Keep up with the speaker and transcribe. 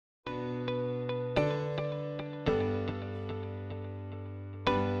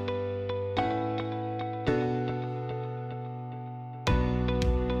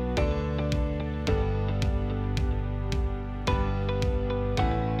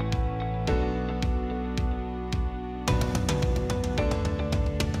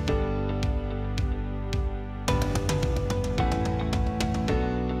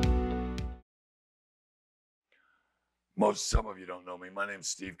Some of you don't know me. My name's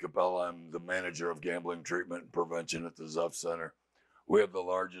Steve Kapela. I'm the manager of gambling treatment and prevention at the Zepf Center. We have the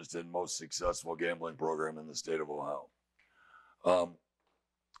largest and most successful gambling program in the state of Ohio.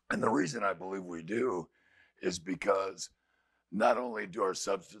 And the reason I believe we do is because not only do our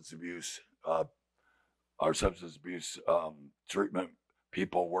substance abuse treatment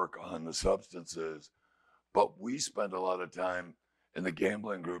people work on the substances, but we spend a lot of time in the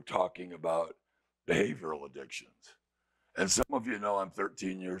gambling group talking about behavioral addictions. And some of you know I'm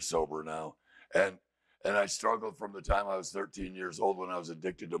 13 years sober now. And I struggled from the time I was 13 years old when I was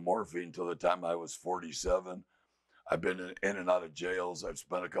addicted to morphine till the time I was 47. I've been in and out of jails. I've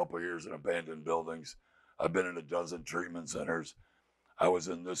spent a couple of years in abandoned buildings. I've been in a dozen treatment centers. I was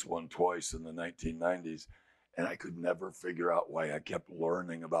in this one twice in the 1990s. And I could never figure out why I kept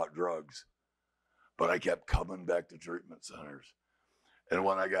learning about drugs. But I kept coming back to treatment centers. And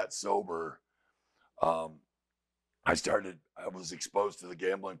when I got sober, I was exposed to the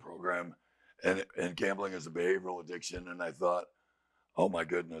gambling program, and gambling is a behavioral addiction. And I thought, oh my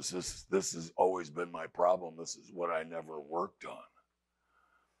goodness, this has always been my problem. This is what I never worked on.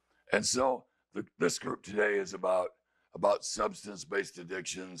 And so this group today is about substance-based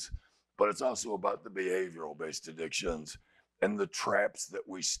addictions, but it's also about the behavioral-based addictions and the traps that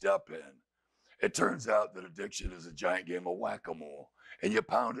we step in. It turns out that addiction is a giant game of whack-a-mole, and you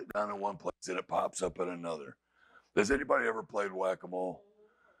pound it down in one place and it pops up in another. Has anybody ever played whack-a-mole?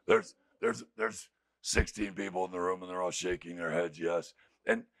 There's 16 people in the room and they're all shaking their heads, yes.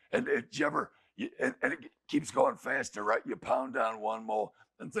 And it keeps going faster, right? You pound down one mole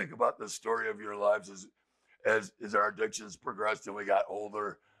and think about the story of your lives as our addictions progressed and we got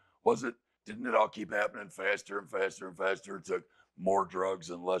older. Didn't it all keep happening faster and faster and faster? It took more drugs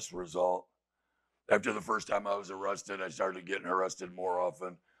and less result. After the first time I was arrested, I started getting arrested more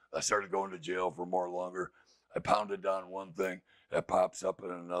often. I started going to jail for more longer. I pounded down one thing, that pops up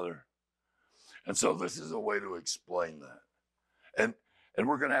in another. And so this is a way to explain that. And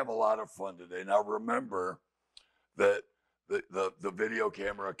we're going to have a lot of fun today. Now remember that the video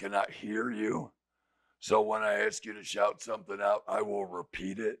camera cannot hear you. So when I ask you to shout something out, I will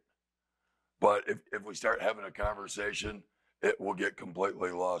repeat it. But if we start having a conversation, it will get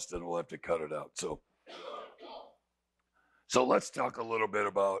completely lost and we'll have to cut it out. So let's talk a little bit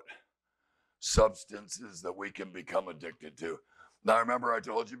about substances that we can become addicted to. Now, remember I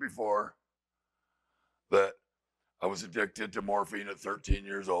told you before that I was addicted to morphine at 13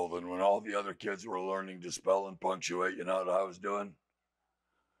 years old. And when all the other kids were learning to spell and punctuate, you know what I was doing?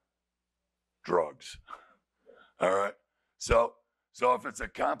 Drugs. All right. So if it's a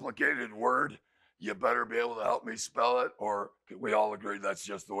complicated word, you better be able to help me spell it, or can we all agree that's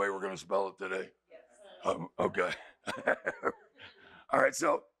just the way we're going to spell it today? Yes. Okay. All right.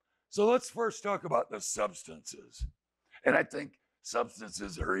 So let's first talk about the substances. And I think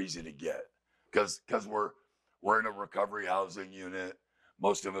substances are easy to get because we're in a recovery housing unit.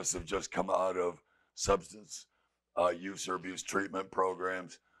 Most of us have just come out of substance use or abuse treatment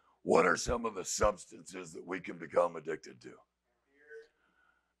programs. What are some of the substances that we can become addicted to?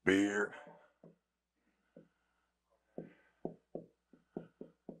 Beer.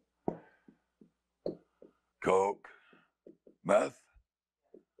 Coke. Meth.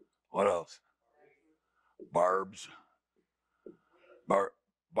 What else? Barbs.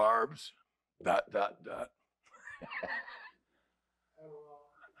 Barbs. ...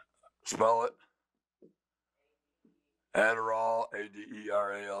 Spell it. Adderall,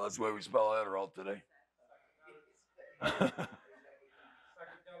 Adderall. That's the way we spell Adderall today.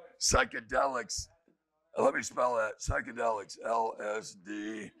 Psychedelics. Let me spell that. Psychedelics.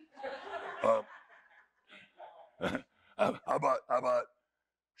 LSD. How about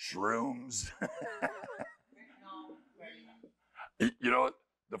shrooms? You know what?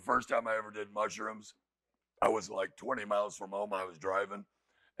 The first time I ever did mushrooms, I was like 20 miles from home. I was driving,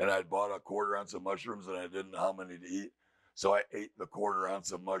 and I had bought a quarter ounce of mushrooms, and I didn't know how many to eat. So I ate the quarter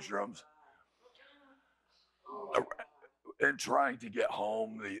ounce of mushrooms. And trying to get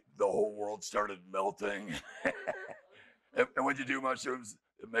home, the whole world started melting. And when you do mushrooms,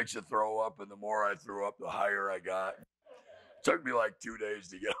 it makes you throw up, and the more I threw up, the higher I got. It took me like 2 days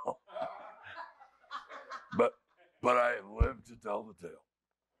to get home. But I lived to tell the tale.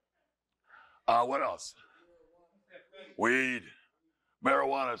 What else? Weed.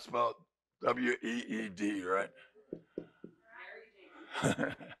 Marijuana spelled W-E-E-D, right?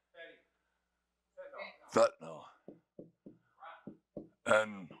 Fentanyl.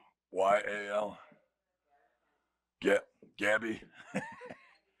 N-Y-A-L. Gabby.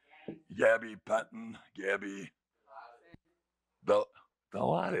 Gabby Penton. Gabby.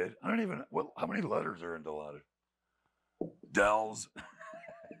 Dilaudid. I don't even, how many letters are in Dilaudid? Dells.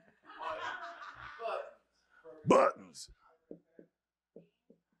 Buttons.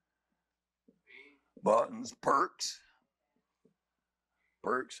 Buttons. Perks.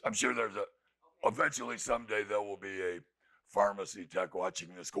 I'm sure eventually someday there will be a pharmacy tech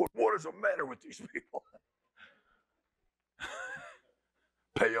watching this going, what is the matter with these people?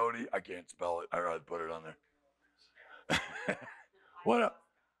 Peyote, I can't spell it. I'd rather put it on there.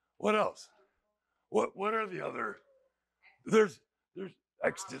 What else? What are the other? There's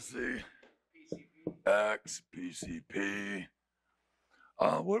ecstasy, X, PCP.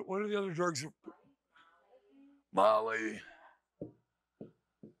 What are the other drugs? Molly.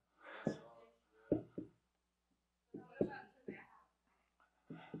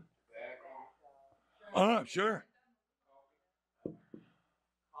 Oh, sure.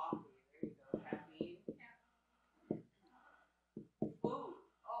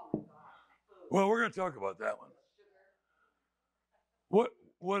 Well, we're going to talk about that one.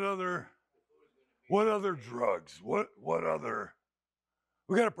 What other drugs? What other?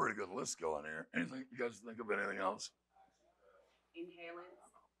 We got a pretty good list going here. Anything you guys think of anything else?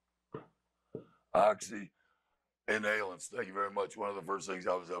 Inhalants. Oxy. Inhalants. Thank you very much. One of the first things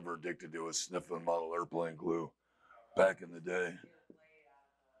I was ever addicted to was sniffing model airplane glue back in the day.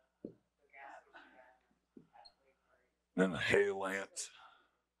 Inhalants.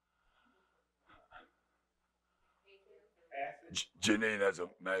 Janine has a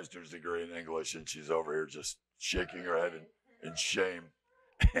master's degree in English, and she's over here just shaking her head in shame.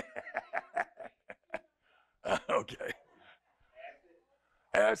 Okay.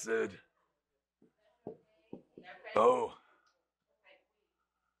 Acid. Oh.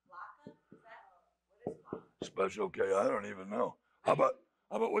 Special K. I don't even know. How about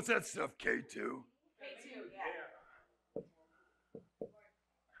what's that stuff? K2. K2,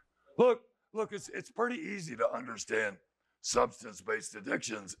 yeah. Look, it's pretty easy to understand substance-based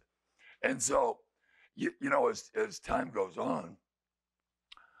addictions. And so, you know, as time goes on,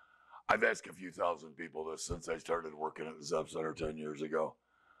 I've asked a few thousand people this since I started working at the Zepf Center 10 years ago,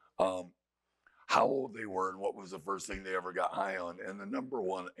 how old they were and what was the first thing they ever got high on. And the number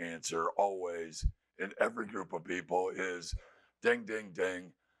one answer always in every group of people is ding, ding,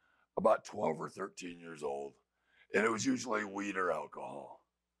 ding, about 12 or 13 years old. And it was usually weed or alcohol.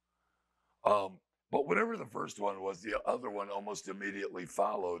 But whatever the first one was, the other one almost immediately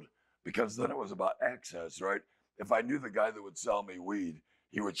followed, because then it was about access, right? If I knew the guy that would sell me weed,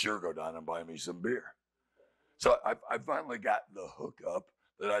 he would sure go down and buy me some beer. So I finally got the hookup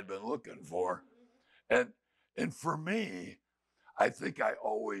that I'd been looking for. And for me, I think I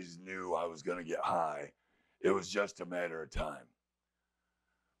always knew I was going to get high. It was just a matter of time.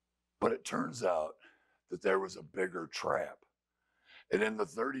 But it turns out that there was a bigger trap. And in the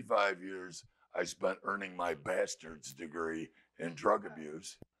 35 years I spent earning my bastard's degree in drug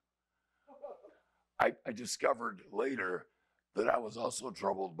abuse, I discovered later that I was also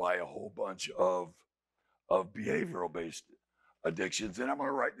troubled by a whole bunch of behavioral-based addictions. And I'm going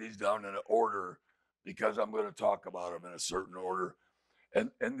to write these down in an order because I'm going to talk about them in a certain order.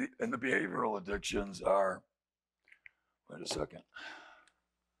 And the behavioral addictions are, wait a second,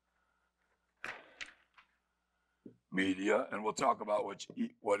 media, and we'll talk about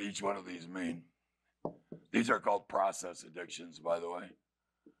what each one of these mean. These are called process addictions, by the way.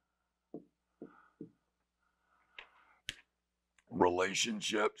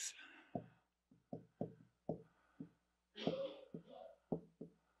 Relationships.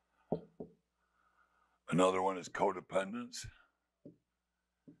 Another one is codependence.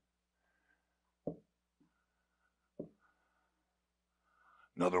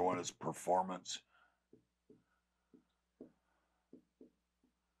 Another one is performance.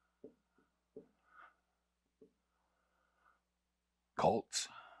 Cults.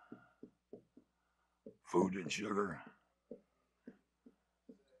 Food and sugar.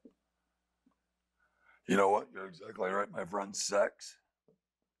 You know what? You're exactly right, my friend. Sex.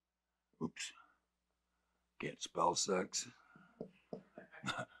 Oops. Can't spell sex.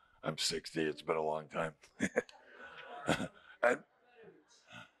 I'm 60. It's been a long time.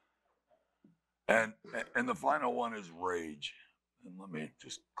 and the final one is rage. And let me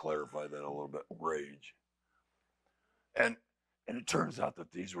just clarify that a little bit. Rage. And it turns out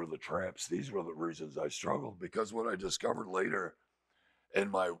that these were the traps. These were the reasons I struggled, because what I discovered later in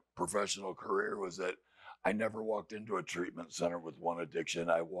my professional career was that I never walked into a treatment center with one addiction.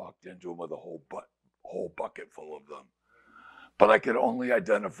 I walked into them with a whole bucket full of them. But I could only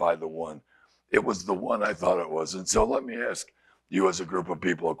identify the one. It was the one I thought it was. And so let me ask you as a group of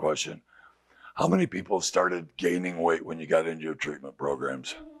people a question. How many people started gaining weight when you got into your treatment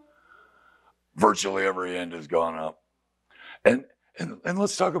programs? Virtually every hand has gone up. And, and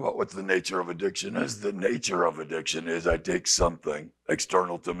let's talk about what the nature of addiction is. The nature of addiction is I take something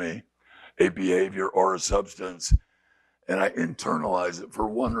external to me, a behavior or a substance, and I internalize it for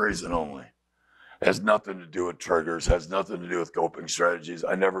one reason only. It has nothing to do with triggers, has nothing to do with coping strategies.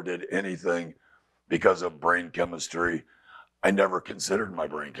 I never did anything because of brain chemistry. I never considered my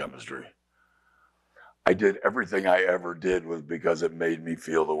brain chemistry. I did everything I ever did was because it made me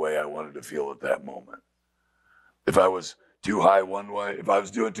feel the way I wanted to feel at that moment. If I was too high one way, if I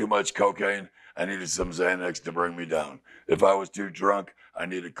was doing too much cocaine, I needed some Xanax to bring me down. If I was too drunk, I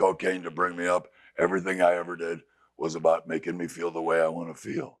needed cocaine to bring me up. Everything I ever did was about making me feel the way I want to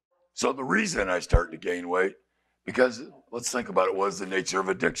feel. So the reason I start to gain weight, because let's think about it, what is the nature of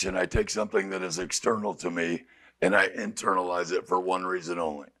addiction? I take something that is external to me and I internalize it for one reason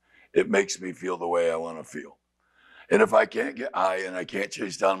only. It makes me feel the way I want to feel. And if I can't get high and I can't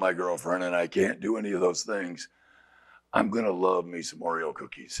chase down my girlfriend and I can't do any of those things, I'm gonna love me some Oreo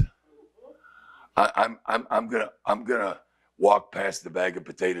cookies. I'm gonna walk past the bag of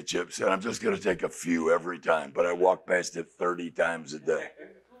potato chips and I'm just gonna take a few every time, but I walk past it 30 times a day.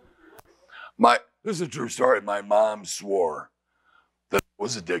 This is a true story. My mom swore that I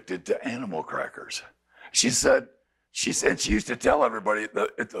was addicted to animal crackers. She said she used to tell everybody,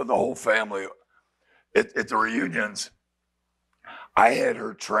 the whole family, at the reunions, I had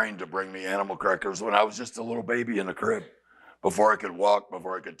her trained to bring me animal crackers when I was just a little baby in the crib. Before I could walk,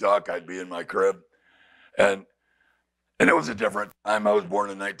 before I could talk, I'd be in my crib. And it was a different time. I was born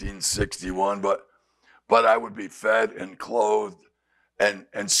in 1961, but I would be fed and clothed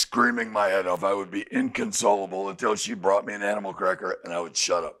and screaming my head off. I would be inconsolable until she brought me an animal cracker and I would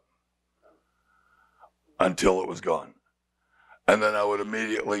shut up until it was gone. And then I would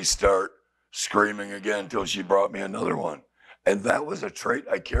immediately start screaming again until she brought me another one. And that was a trait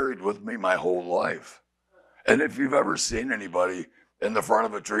I carried with me my whole life. And if you've ever seen anybody in the front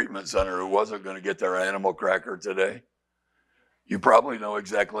of a treatment center who wasn't going to get their animal cracker today, you probably know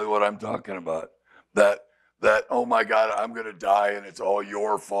exactly what I'm talking about. That oh my God, I'm going to die and it's all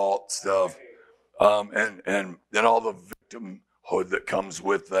your fault stuff. And all the victimhood that comes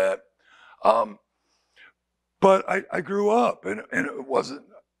with that. But I grew up and it wasn't,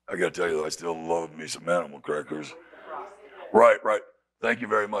 I got to tell you, I still love me some animal crackers. Right. Thank you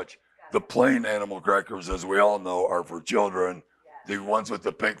very much. The plain animal crackers, as we all know, are for children. The ones with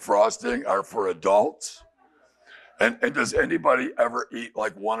the pink frosting are for adults. And does anybody ever eat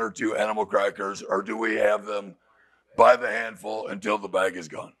like one or two animal crackers, or do we have them by the handful until the bag is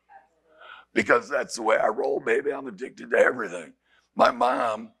gone? Because that's the way I roll, baby. I'm addicted to everything. My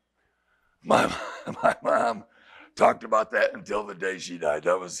mom talked about that until the day she died.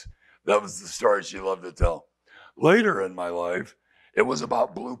 That was the story she loved to tell. Later in my life, it was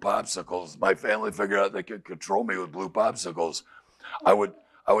about blue popsicles. My family figured out they could control me with blue popsicles. I would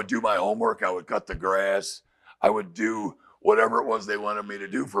do my homework. I would cut the grass. I would do whatever it was they wanted me to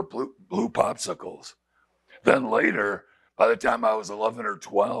do for blue popsicles. Then later, by the time I was 11 or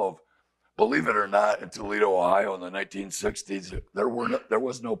 12, believe it or not, in Toledo, Ohio in the 1960s, there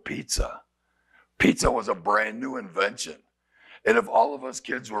was no pizza. Pizza was a brand new invention. And if all of us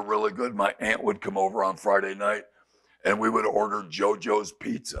kids were really good, my aunt would come over on Friday night and we would order JoJo's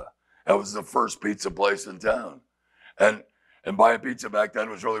Pizza. That was the first pizza place in town. And buying pizza back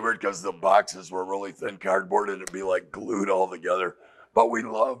then was really weird because the boxes were really thin cardboard and it'd be like glued all together. But we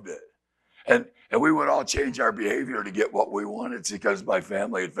loved it. And we would all change our behavior to get what we wanted because my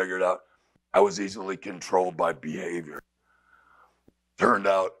family had figured out I was easily controlled by behavior. Turned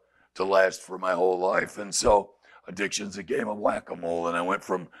out to last for my whole life. And so addiction's a game of whack-a-mole. And I went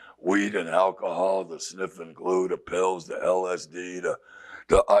from weed and alcohol to sniffing glue to pills to LSD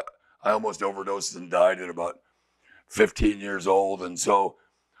to I almost overdosed and died at about 15 years old. And so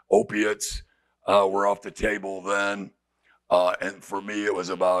opiates were off the table then. And for me, it was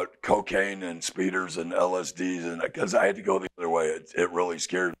about cocaine and speeders and LSDs. And because I had to go the other way, it really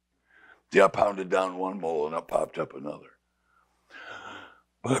scared me. I pounded down one mole and up popped up another.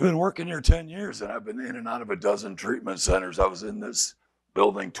 But I've been working here 10 years and I've been in and out of a dozen treatment centers. I was in this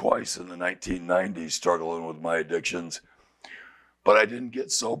building twice in the 1990s struggling with my addictions. But I didn't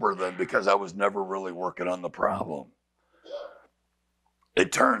get sober then because I was never really working on the problem.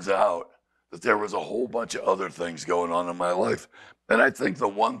 It turns out that there was a whole bunch of other things going on in my life. And I think the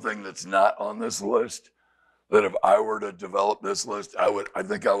one thing that's not on this list, that if I were to develop this list, I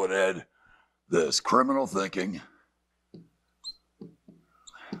think I would add this: criminal thinking,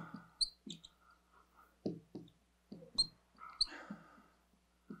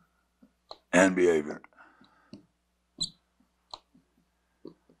 and behavior.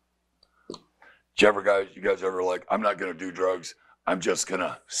 You guys ever like, I'm not going to do drugs, I'm just going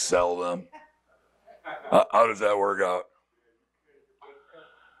to sell them? How does that work out?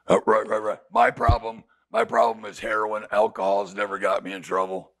 Right. My problem is heroin. Alcohol has never got me in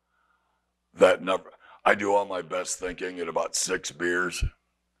trouble. I do all my best thinking at about 6 beers.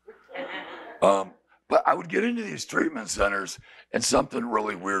 But I would get into these treatment centers and something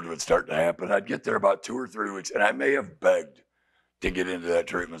really weird would start to happen. I'd get there about 2 or 3 weeks and I may have begged to get into that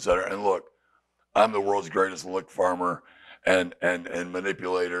treatment center. And look, I'm the world's greatest lick farmer and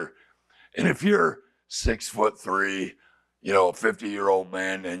manipulator. And if you're 6'3", a 50-year-old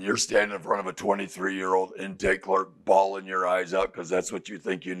man, and you're standing in front of a 23-year-old intake clerk bawling your eyes out because that's what you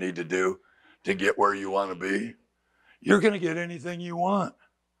think you need to do to get where you want to be, you're going to get anything you want.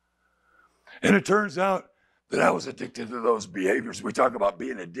 And it turns out that I was addicted to those behaviors. We talk about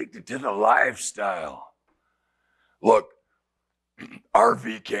being addicted to the lifestyle. Look,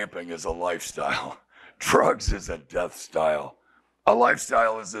 RV camping is a lifestyle. Drugs is a death style. A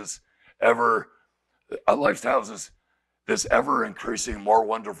lifestyle is this ever increasing, more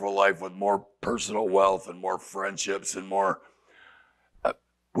wonderful life with more personal wealth and more friendships and more.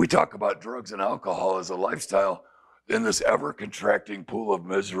 We talk about drugs and alcohol as a lifestyle in this ever contracting pool of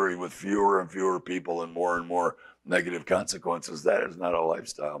misery with fewer and fewer people and more negative consequences. That is not a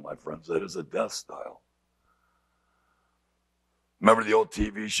lifestyle, my friends. That is a death style. Remember the old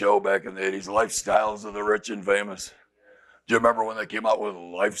TV show back in the 80s, Lifestyles of the Rich and Famous? Do you remember when they came out with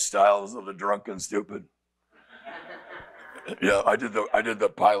Lifestyles of the Drunk and Stupid? Yeah, I did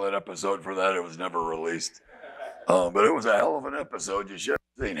the pilot episode for that. It was never released. But it was a hell of an episode. You should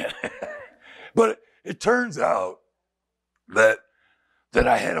have seen it. But it turns out that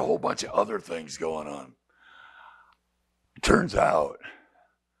I had a whole bunch of other things going on. It turns out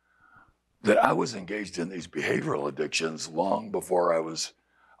that I was engaged in these behavioral addictions long before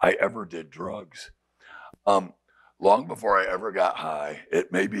I ever did drugs. Long before I ever got high,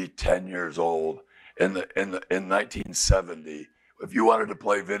 it may be 10 years old. In 1970, if you wanted to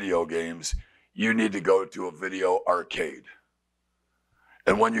play video games, you need to go to a video arcade.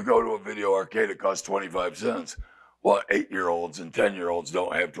 And when you go to a video arcade, it costs 25 cents. Well, 8-year-olds and 10-year-olds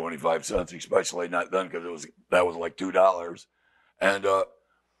don't have 25 cents, especially not then, because that was like $2. And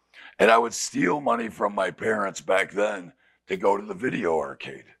I would steal money from my parents back then to go to the video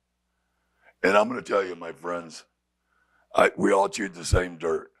arcade. And I'm going to tell you, my friends, we all chewed the same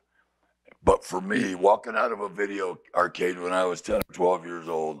dirt. But for me, walking out of a video arcade when I was 10 or 12 years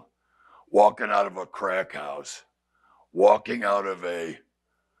old, walking out of a crack house, walking out of a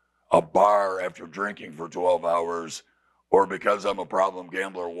bar after drinking for 12 hours, or because I'm a problem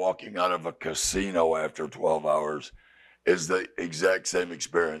gambler, walking out of a casino after 12 hours is the exact same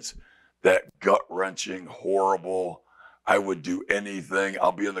experience. That gut-wrenching, horrible, I would do anything.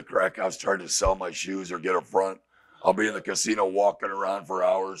 I'll be in the crack house trying to sell my shoes or get a front. I'll be in the casino walking around for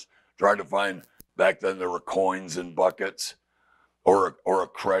hours trying to find, back then there were coins in buckets or a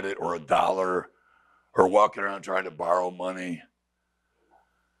credit or $1, or walking around trying to borrow money.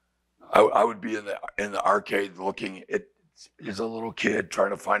 I would be in the arcade looking as a little kid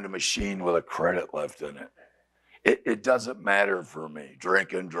trying to find a machine with a credit left in it. It doesn't matter for me,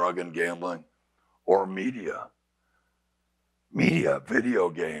 drinking, drugging, gambling, or media,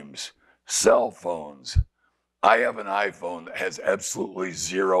 video games, cell phones. I have an iPhone that has absolutely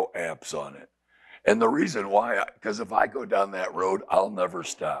 0 apps on it. And the reason why, because if I go down that road, I'll never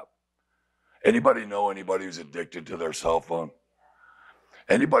stop. Anybody know anybody who's addicted to their cell phone?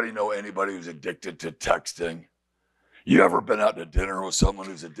 Anybody know anybody who's addicted to texting? You ever been out to dinner with someone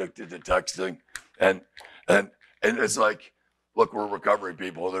who's addicted to texting? And it's like, look, we're recovery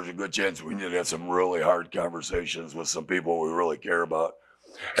people. There's a good chance we need to have some really hard conversations with some people we really care about.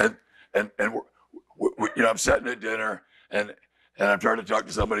 And I'm sitting at dinner and I'm trying to talk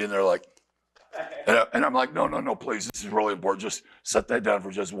to somebody and they're like, and I'm like, no, please, this is really important. Just set that down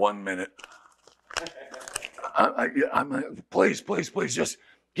for just 1 minute. I'm like, please, just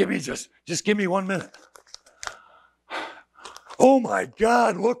give me 1 minute. Oh my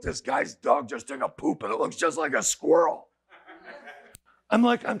God, look, this guy's dog just took a poop and it looks just like a squirrel. I'm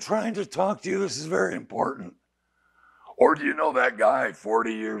like, I'm trying to talk to you. This is very important. Or do you know that guy,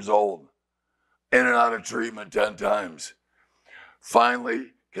 40 years old, in and out of treatment 10 times,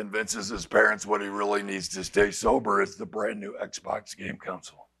 finally convinces his parents what he really needs to stay sober is the brand new Xbox game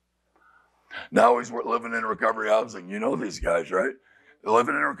console. Now he's living in recovery housing. You know these guys, right? They're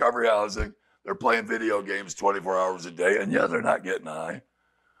living in recovery housing. They're playing video games 24 hours a day. And yeah, they're not getting high,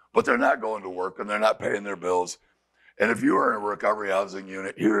 but they're not going to work and they're not paying their bills. And if you are in a recovery housing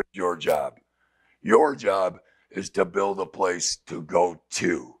unit, here's your job. Your job is to build a place to go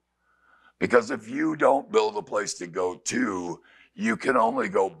to. Because if you don't build a place to go to, you can only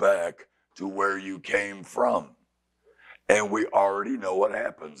go back to where you came from. And we already know what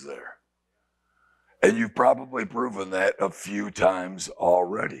happens there. And you've probably proven that a few times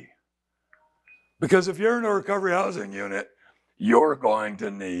already. Because if you're in a recovery housing unit, you're going to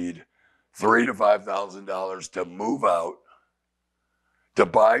need $3,000 to $5,000 to move out, to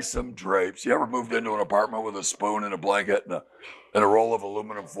buy some drapes. You ever moved into an apartment with a spoon and a blanket and a roll of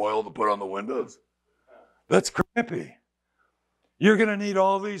aluminum foil to put on the windows? That's crappy. You're going to need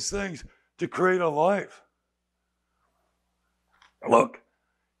all these things to create a life. Look,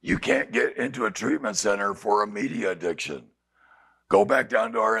 you can't get into a treatment center for a media addiction. Go back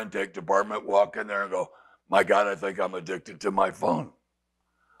down to our intake department, walk in there and go, my God, I think I'm addicted to my phone.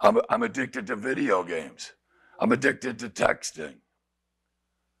 I'm addicted to video games. I'm addicted to texting.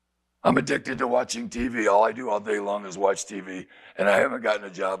 I'm addicted to watching TV. All I do all day long is watch TV, and I haven't gotten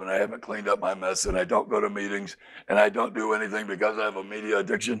a job, and I haven't cleaned up my mess, and I don't go to meetings, and I don't do anything because I have a media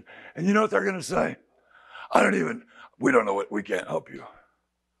addiction. And you know what they're going to say? We don't know what, we can't help you.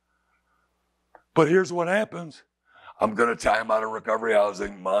 But here's what happens. I'm going to time out of recovery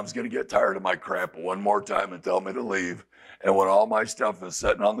housing. Mom's going to get tired of my crap one more time and tell me to leave. And when all my stuff is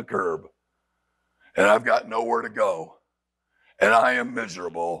sitting on the curb and I've got nowhere to go and I am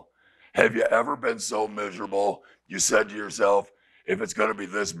miserable, have you ever been so miserable you said to yourself, if it's going to be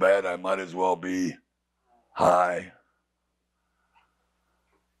this bad, I might as well be high?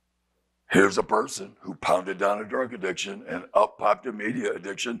 Here's a person who pounded down a drug addiction and up popped a media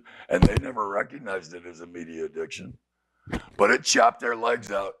addiction, and they never recognized it as a media addiction. But it chopped their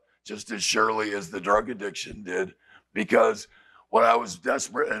legs out just as surely as the drug addiction did, because when I was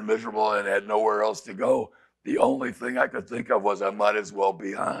desperate and miserable and had nowhere else to go, the only thing I could think of was I might as well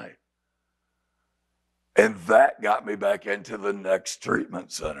be high. And that got me back into the next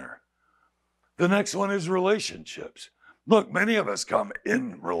treatment center. The next one is relationships. Look, many of us come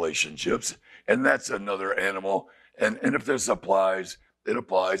in relationships, and that's another animal. And if this applies, it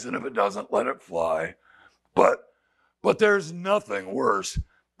applies. And if it doesn't, let it fly. But there's nothing worse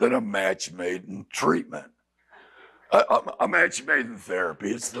than a match made in treatment. A match made in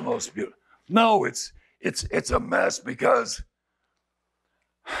therapy. It's the most beautiful. No, it's a mess, because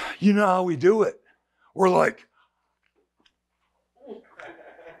you know how we do it. We're like,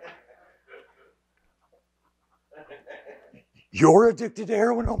 you're addicted to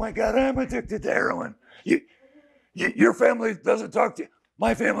heroin? Oh my God, I'm addicted to heroin. Your family doesn't talk to you.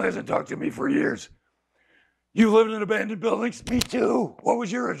 My family hasn't talked to me for years. You live in abandoned buildings? Me too. What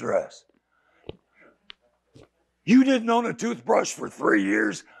was your address? You didn't own a toothbrush for 3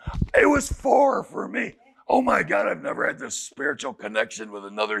 years? It was 4 for me. Oh my God, I've never had this spiritual connection with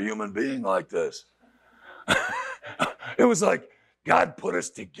another human being like this. It was like God put us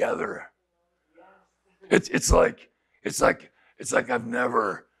together. It's like I've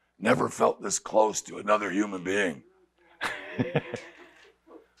never felt this close to another human being.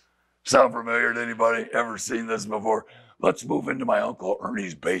 Sound familiar to anybody? Ever seen this before? Let's move into my Uncle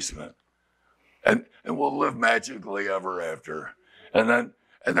Ernie's basement, and we'll live magically ever after. And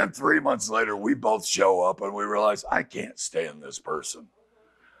then 3 months later, we both show up and we realize, I can't stand this person.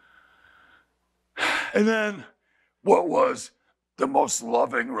 And then what was the most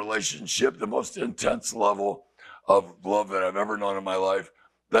loving relationship, the most intense level of love that I've ever known in my life,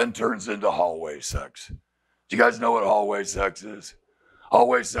 then turns into hallway sex. Do you guys know what hallway sex is?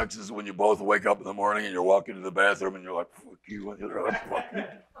 Hallway sex is when you both wake up in the morning and you're walking to the bathroom and you're like, fuck you, fuck you.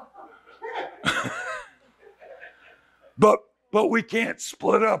 But we can't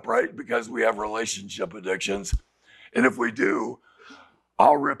split up, right? Because we have relationship addictions. And if we do,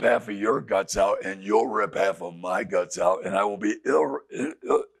 I'll rip half of your guts out and you'll rip half of my guts out, and I will be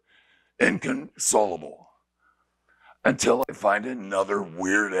inconsolable until I find another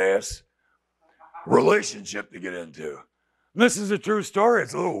weird ass relationship to get into. And this is a true story.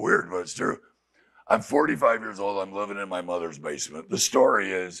 It's a little weird, but it's true. I'm 45 years old. I'm living in my mother's basement. The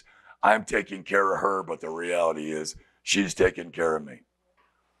story is I'm taking care of her, but the reality is she's taking care of me.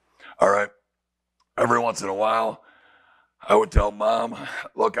 All right. Every once in a while, I would tell Mom,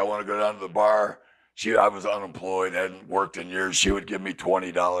 look, I want to go down to the bar. I was unemployed, hadn't worked in years. She would give me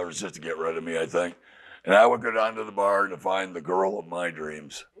 $20 just to get rid of me, I think. And I would go down to the bar to find the girl of my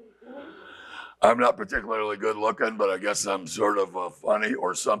dreams. I'm not particularly good looking, but I guess I'm sort of funny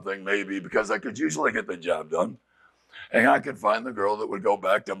or something, maybe, because I could usually get the job done. And I could find the girl that would go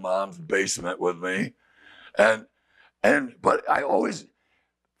back to Mom's basement with me. But I always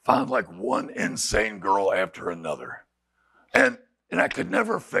found like one insane girl after another. And I could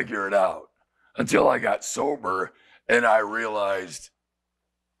never figure it out until I got sober and I realized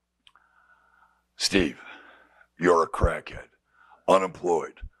Steve, you're a crackhead,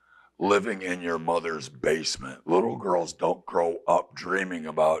 unemployed, living in your mother's basement. Little girls don't grow up dreaming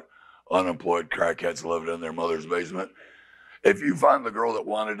about unemployed crackheads living in their mother's basement. If you find the girl that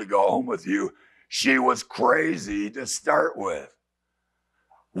wanted to go home with you, she was crazy to start with.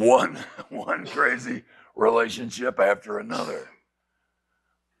 One crazy relationship after another.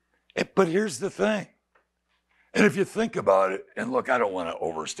 But here's the thing. And if you think about it, and look, I don't want to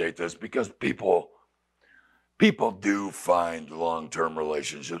overstate this because people do find long-term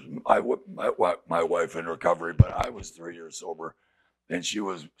relationships. My wife in recovery, but I was 3 years sober, and she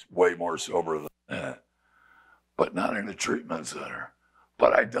was way more sober than that. But not in a treatment center.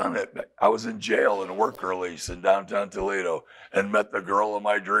 But I done it. I was in jail in a work release in downtown Toledo and met the girl of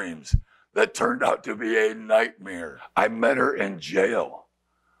my dreams that turned out to be a nightmare. I met her in jail.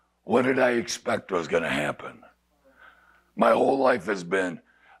 What did I expect was going to happen? My whole life has been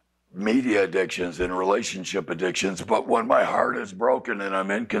media addictions and relationship addictions, but when my heart is broken and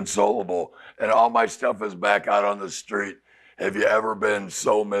I'm inconsolable and all my stuff is back out on the street, have you ever been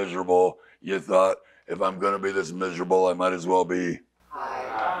so miserable you thought, if I'm going to be this miserable, I might as well be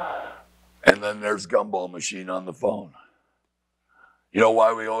high? And then there's Gumball Machine on the phone. You know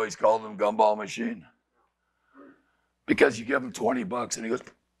why we always call them Gumball Machine? Because you give him $20 and he goes,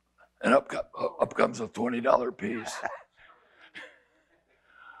 and up comes a $20 piece.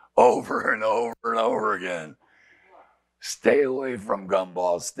 Over and over and over again. Stay away from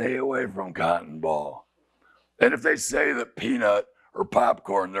Gumball. Stay away from Cotton Ball. And if they say that peanut or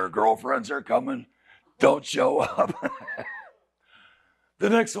popcorn, their girlfriends are coming, don't show up. The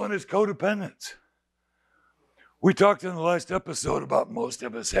next one is codependence. We talked in the last episode about most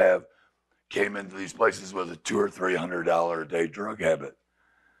of us came into these places with a $200 or $300 a day drug habit.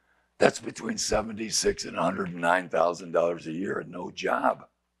 That's between $76,000 and $109,000 a year and no job.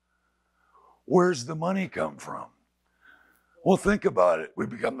 Where's the money come from? Well, think about it. We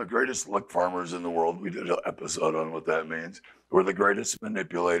become the greatest lick farmers in the world. We did an episode on what that means. We're the greatest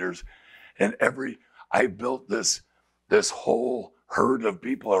manipulators. And I built this whole herd of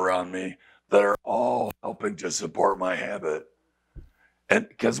people around me that are all helping to support my habit. And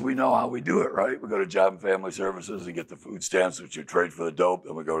because we know how we do it, right? We go to Job and Family Services and get the food stamps, which you trade for the dope.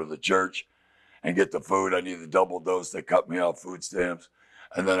 Then we go to the church and get the food. I need the double dose. They cut me off food stamps.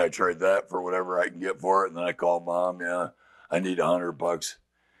 And then I trade that for whatever I can get for it. And then I call mom, yeah, I need $100.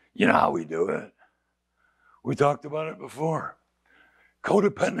 You know how we do it. We talked about it before.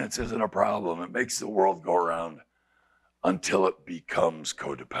 Codependence isn't a problem. It makes the world go around until it becomes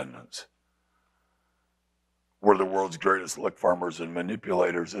codependence. We're the world's greatest lick farmers and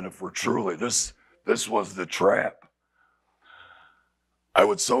manipulators. And if we're truly, this was the trap. I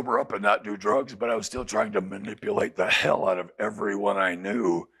would sober up and not do drugs, but I was still trying to manipulate the hell out of everyone I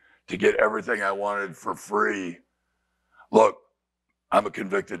knew to get everything I wanted for free. Look, I'm a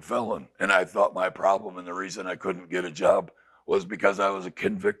convicted felon, and I thought my problem and the reason I couldn't get a job was because I was a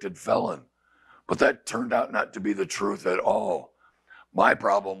convicted felon. But that turned out not to be the truth at all. My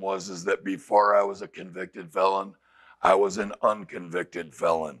problem is that before I was a convicted felon, I was an unconvicted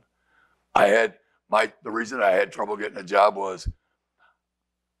felon. The reason I had trouble getting a job was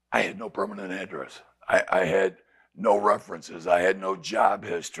I had no permanent address. I had no references. I had no job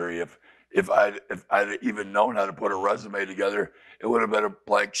history. If I'd even known how to put a resume together, it would have been a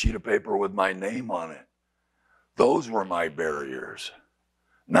blank sheet of paper with my name on it. Those were my barriers.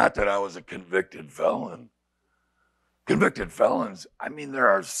 Not that I was a convicted felon. Convicted felons, I mean, there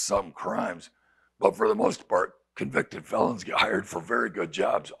are some crimes, but for the most part, convicted felons get hired for very good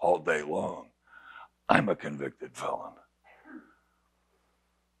jobs all day long. I'm a convicted felon.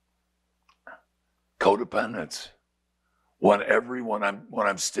 Codependence. When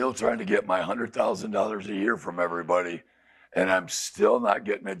I'm still trying to get my $100,000 a year from everybody, and I'm still not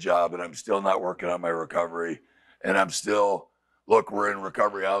getting a job, and I'm still not working on my recovery, and I'm still, look, we're in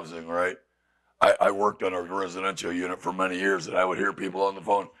recovery housing, right? I worked on a residential unit for many years, and I would hear people on the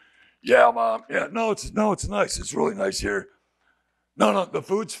phone, yeah, Mom, yeah, no, it's nice. It's really nice here. No, the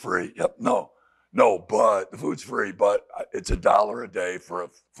food's free. Yep, no, but the food's free, but it's $1 a day for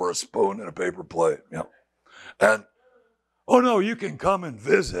a spoon and a paper plate. Yep. And, oh no, you can come and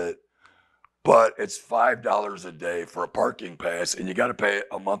visit, but it's $5 a day for a parking pass, and you got to pay it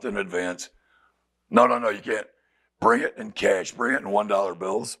a month in advance. No, you can't. Bring it in cash. Bring it in $1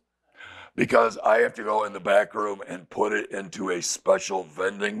 bills. Because I have to go in the back room and put it into a special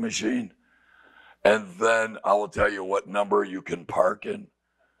vending machine. And then I will tell you what number you can park in.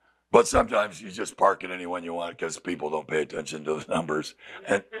 But sometimes you just park in anyone you want because people don't pay attention to the numbers.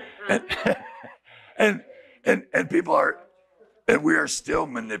 And people are, And we are still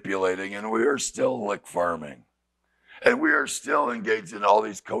manipulating, and we are still lick farming. And we are still engaged in all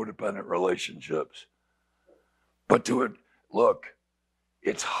these codependent relationships. But look,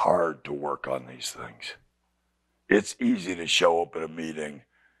 it's hard to work on these things. It's easy to show up at a meeting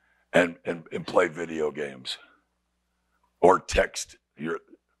and play video games or text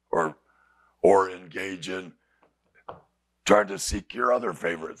or engage in trying to seek your other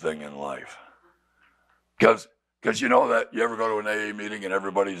favorite thing in life. Because you know that you ever go to an AA meeting and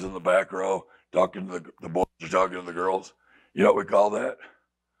everybody's in the back row talking to the boys are talking to the girls? You know what we call that?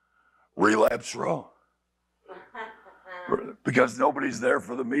 Relapse row. Because nobody's there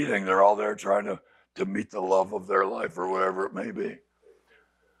for the meeting. They're all there trying to meet the love of their life or whatever it may be.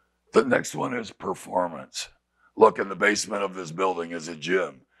 The next one is performance. Look, in the basement of this building is a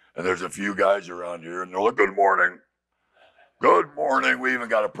gym. And there's a few guys around here and they're like, good morning. Good morning. We even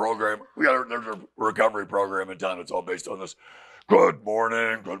got a program. There's a recovery program in town. It's all based on this. Good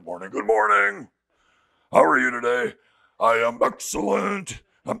morning. Good morning. Good morning. How are you today? I am excellent.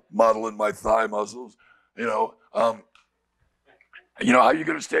 I'm modeling my thigh muscles. How are you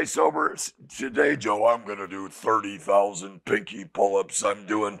going to stay sober today, Joe? I'm going to do 30,000 pinky pull-ups. I'm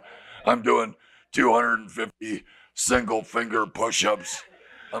doing 250 single finger push-ups.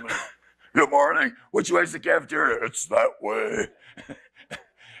 Good morning. Which way's the cafeteria? It's that way.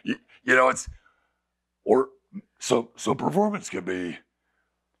 So performance can be,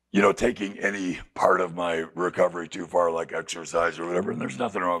 taking any part of my recovery too far, like exercise or whatever. And there's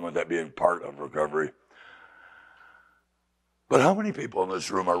nothing wrong with that being part of recovery. But how many people in this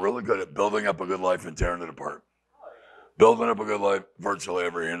room are really good at building up a good life and tearing it apart? Building up a good life, virtually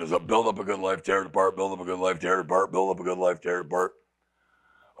every hand is up. Build up a good life, tear it apart. Build up a good life, tear it apart. Build up a good life, tear it apart.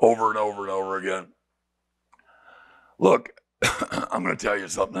 Over and over and over again. Look, I'm going to tell you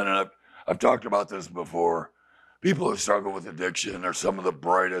something, and I've talked about this before. People who struggle with addiction are some of the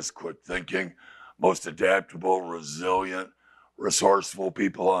brightest, quick-thinking, most adaptable, resilient, resourceful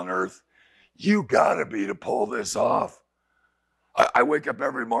people on earth. You got to be to pull this off. I wake up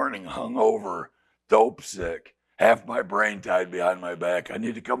every morning hungover, dope sick, half my brain tied behind my back. I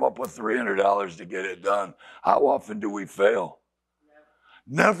need to come up with $300 to get it done. How often do we fail?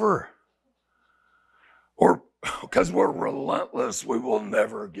 Never. Or because we're relentless, we will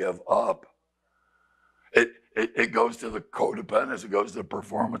never give up. It goes to the codependence, it goes to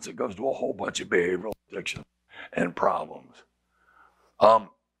performance, it goes to a whole bunch of behavioral addiction and problems.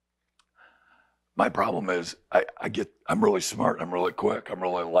 My problem is I'm really smart, I'm really quick, I'm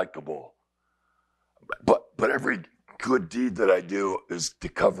really likable. But every good deed that I do is to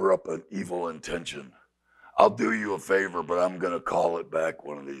cover up an evil intention. I'll do you a favor, but I'm going to call it back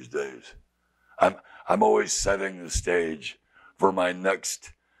one of these days. I'm always setting the stage for my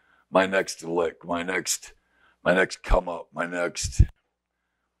next lick, my next come up, my next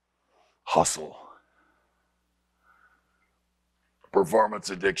hustle. Performance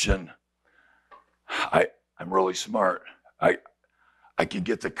addiction. I'm really smart. I can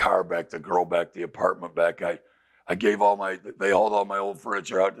get the car back, the girl back, the apartment back. They hauled all my old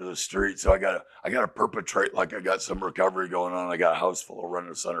furniture out to the street, so I gotta perpetrate like I got some recovery going on. I got a house full of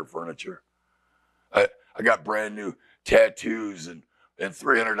rent-a-center furniture. I got brand new tattoos and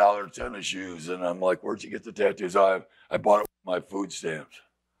 $300 tennis shoes, and I'm like, where'd you get the tattoos? I bought it with my food stamps.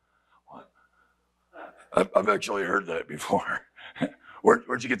 What? I've actually heard that before.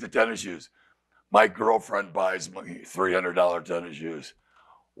 Where'd you get the tennis shoes? My girlfriend buys me $300 tennis shoes.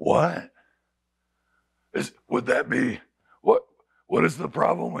 What? Would that be, what is the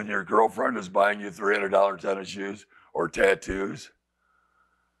problem when your girlfriend is buying you $300 tennis shoes or tattoos?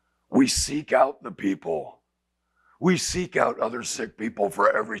 We seek out the people. We seek out other sick people.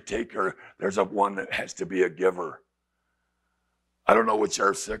 For every taker, there's one that has to be a giver. I don't know which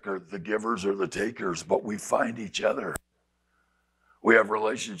are sicker, the givers or the takers, but we find each other. We have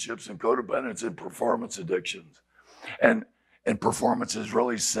relationships and codependence and performance addictions. And performance is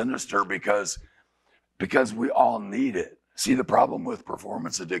really sinister because we all need it. See, the problem with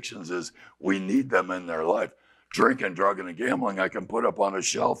performance addictions is we need them in their life. Drinking, drugging, and gambling, I can put up on a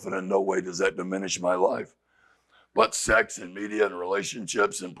shelf, and in no way does that diminish my life. But sex and media and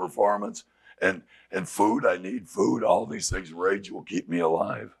relationships and performance and food, I need food. All these things, rage will keep me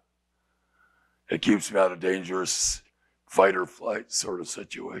alive. It keeps me out of dangerous fight or flight sort of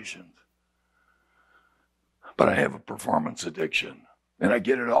situations. But I have a performance addiction. And I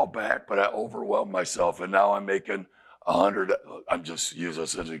get it all back, but I overwhelm myself. And now I'm making I'm just use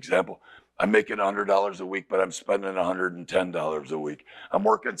this as an example. I'm making $100 a week, but I'm spending $110 a week. I'm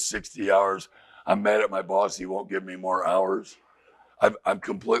working 60 hours. I'm mad at my boss. He won't give me more hours. I'm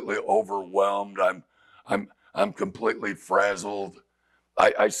completely overwhelmed. I'm completely frazzled.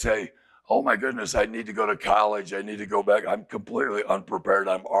 I say, oh my goodness, I need to go to college. I need to go back. I'm completely unprepared.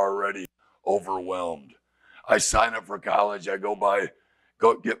 I'm already overwhelmed. I sign up for college. I go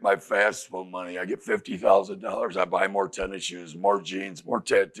get my FAFSA money. I get $50,000. I buy more tennis shoes, more jeans, more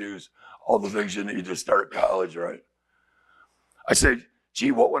tattoos, all the things you need to start college, right? I say,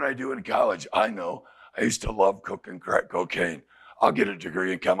 gee, what would I do in college? I know. I used to love cooking crack cocaine. I'll get a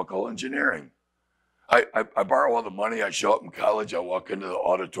degree in chemical engineering. I borrow all the money. I show up in college. I walk into the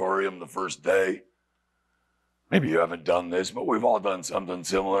auditorium the first day. Maybe you haven't done this, but we've all done something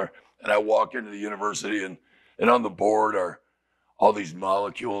similar. And I walk into the university, and on the board are all these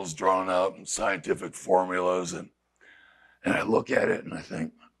molecules drawn out and scientific formulas. And I look at it and I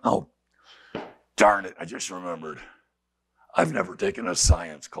think, oh, darn it, I just remembered. I've never taken a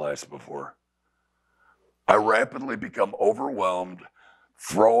science class before. I rapidly become overwhelmed,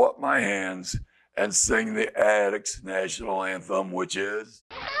 throw up my hands, and sing the Addicts National Anthem, which is...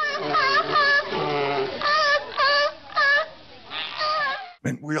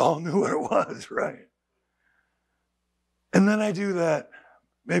 And we all knew what it was, right? And then I do that.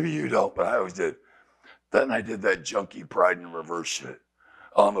 Maybe you don't, but I always did. Then I did that junkie pride in reverse shit.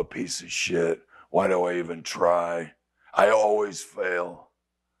 I'm a piece of shit. Why do I even try? I always fail.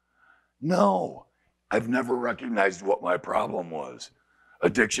 No, I've never recognized what my problem was.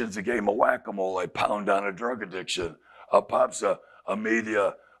 Addiction's a game of whack-a-mole. I pound on a drug addiction. Up pops a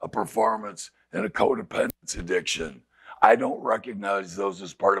media, a performance, and a codependence addiction. I don't recognize those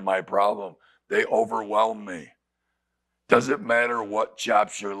as part of my problem. They overwhelm me. Does it matter what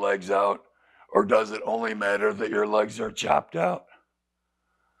chops your legs out, or does it only matter that your legs are chopped out?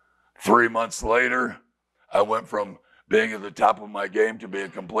 3 months later, I went from being at the top of my game to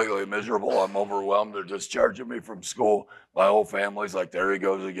being completely miserable. I'm overwhelmed. They're discharging me from school. My whole family's like, there he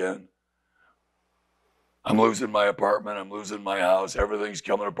goes again. I'm losing my apartment. I'm losing my house. Everything's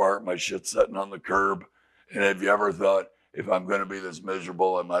coming apart. My shit's sitting on the curb. And have you ever thought, if I'm going to be this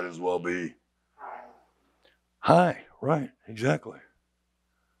miserable, I might as well be high? Right, exactly.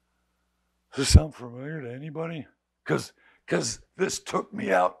 Does this sound familiar to anybody? Because this took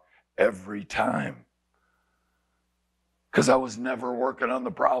me out every time. Because I was never working on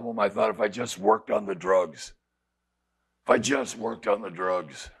the problem. I thought if I just worked on the drugs.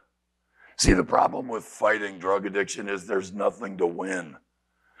 See, the problem with fighting drug addiction is there's nothing to win.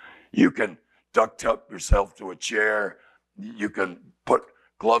 You can duct tape yourself to a chair. You can put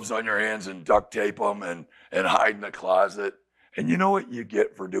gloves on your hands and duct tape them and hide in the closet. And you know what you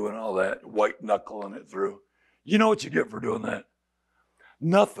get for doing all that? White knuckling it through. You know what you get for doing that?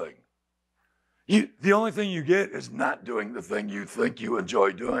 Nothing. The only thing you get is not doing the thing you think you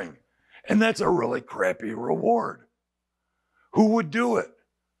enjoy doing. And that's a really crappy reward. Who would do it?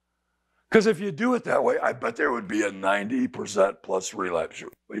 Because if you do it that way, I bet there would be a 90% plus relapse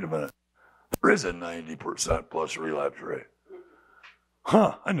rate. Wait a minute. There is a 90% plus relapse rate.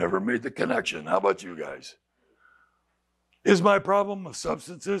 Huh, I never made the connection. How about you guys? Is my problem the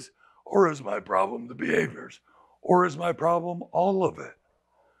substances, or is my problem the behaviors? Or is my problem all of it?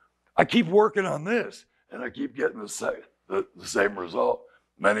 I keep working on this, and I keep getting the same result.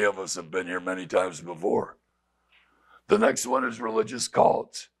 Many of us have been here many times before. The next one is religious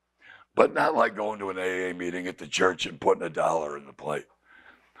cults, but not like going to an AA meeting at the church and putting $1 in the plate.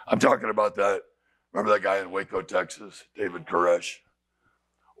 I'm talking about that. Remember that guy in Waco, Texas, David Koresh?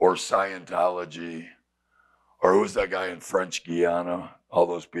 Or Scientology? Or who's that guy in French Guiana? All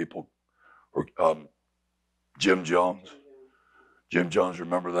those people. Or Jim Jones. Jim Jones,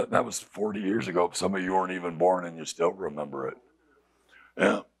 remember that? That was 40 years ago. Some of you weren't even born and you still remember it.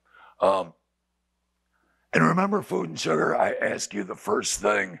 Yeah. And remember food and sugar? I asked you the first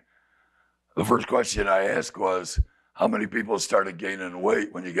question I asked was, how many people started gaining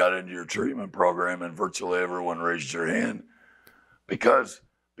weight when you got into your treatment program? And virtually everyone raised their hand. Because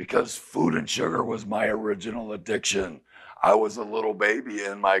food and sugar was my original addiction. I was a little baby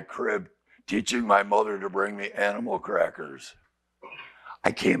in my crib teaching my mother to bring me animal crackers.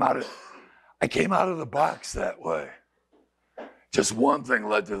 I came out of the box that way. Just one thing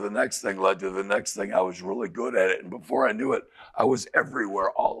led to the next thing, led to the next thing. I was really good at it. And before I knew it, I was everywhere,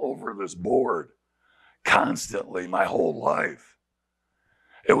 all over this board, constantly, my whole life.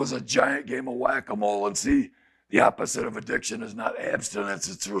 It was a giant game of whack-a-mole. And see, the opposite of addiction is not abstinence,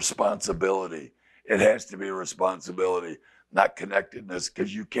 it's responsibility. It has to be responsibility, not connectedness,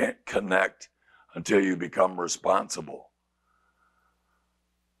 because you can't connect until you become responsible.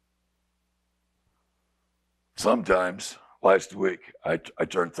 Sometimes, last week, I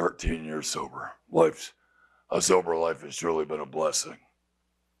turned 13 years sober. A sober life has truly been a blessing.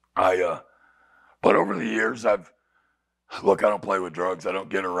 But over the years, look, I don't play with drugs. I don't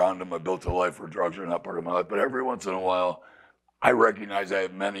get around them. I built a life where drugs are not part of my life. But every once in a while, I recognize I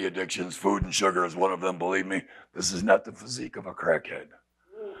have many addictions. Food and sugar is one of them. Believe me, this is not the physique of a crackhead.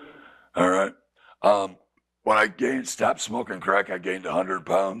 All right. When I stopped smoking crack, I gained 100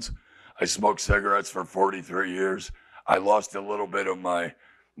 pounds. I smoked cigarettes for 43 years. I lost a little bit of my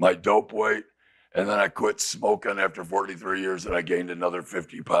dope weight. And then I quit smoking after 43 years and I gained another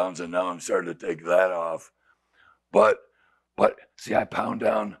 50 pounds. And now I'm starting to take that off. But see, I pound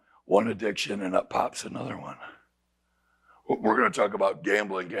down one addiction and up pops another one. We're going to talk about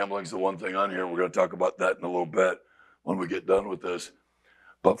gambling. Gambling's the one thing on here. We're going to talk about that in a little bit when we get done with this.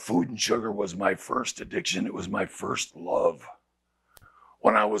 But food and sugar was my first addiction. It was my first love.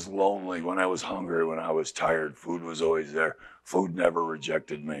 When I was lonely, when I was hungry, when I was tired, food was always there. Food never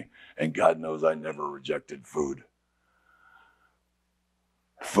rejected me. And God knows I never rejected food.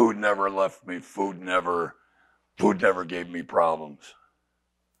 Food never left me. Food never gave me problems.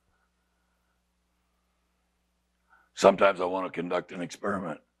 Sometimes I want to conduct an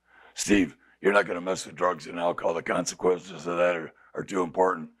experiment. Steve, you're not going to mess with drugs and alcohol. The consequences of that are too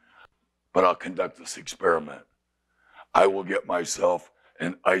important. But I'll conduct this experiment. I will get myself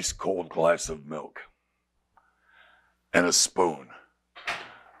an ice cold glass of milk and a spoon.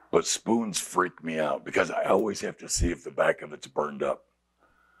 But spoons freak me out because I always have to see if the back of it's burned up.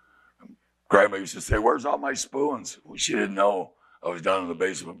 Grandma used to say, "Where's all my spoons?" Well, she didn't know I was down in the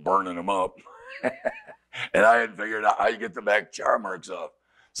basement burning them up. And I had figured out how you get the back char marks off.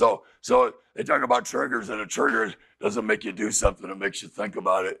 So they talk about triggers, and a trigger doesn't make you do something, it makes you think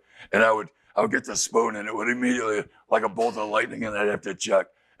about it. And I would get the spoon and it would immediately, like a bolt of lightning, and I'd have to check.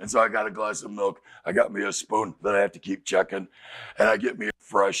 And so I got a glass of milk. I got me a spoon that I have to keep checking. And I get me a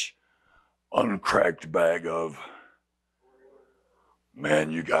fresh, uncracked bag of,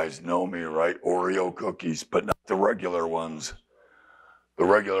 man, you guys know me, right? Oreo cookies, but not the regular ones. The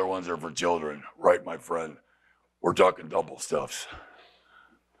regular ones are for children, right, my friend? We're talking double stuffs.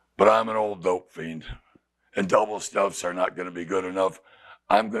 But I'm an old dope fiend, and double stuffs are not going to be good enough.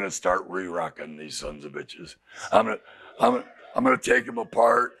 I'm going to start re-rocking these sons of bitches. I'm gonna take them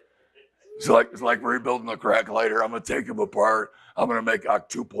apart. It's like rebuilding the crack lighter. I'm gonna take them apart. I'm gonna make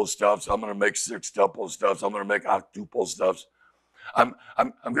octuple stuffs. I'm gonna make sextuple stuffs. I'm gonna make octuple stuffs. I'm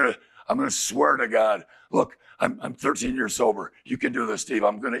gonna swear to God. Look, I'm 13 years sober. You can do this, Steve.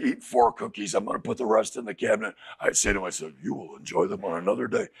 I'm gonna eat 4 cookies. I'm gonna put the rest in the cabinet. I say to myself, you will enjoy them on another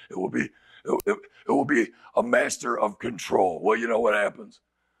day. It will be a master of control. Well, you know what happens?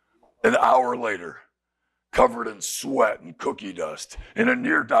 An hour later, covered in sweat and cookie dust, in a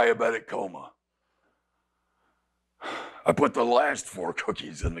near diabetic coma, I put the last 4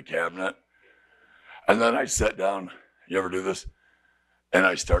 cookies in the cabinet, and then I sat down. You ever do this? And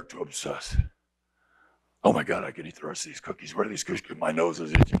I start to obsess. Oh my God, I could eat the rest of these cookies. Where are these cookies? My nose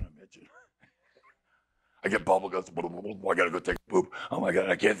is itching. I'm itching. I get bubble guts. I gotta go take a poop. Oh my God,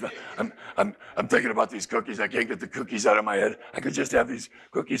 I can't. I'm thinking about these cookies. I can't get the cookies out of my head. I could just have these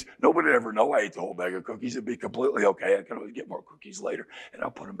cookies. Nobody would ever know I ate the whole bag of cookies. It'd be completely okay. I can always get more cookies later, and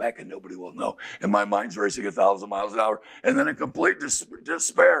I'll put them back, and nobody will know. And my mind's racing 1,000 miles an hour. And then in complete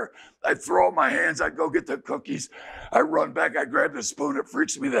despair, I throw up my hands. I go get the cookies. I run back. I grab the spoon. It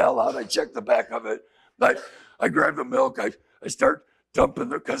freaks me the hell out. I check the back of it. I grab the milk. I start dumping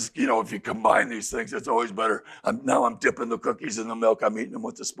because, you know, if you combine these things, it's always better. Now I'm dipping the cookies in the milk. I'm eating them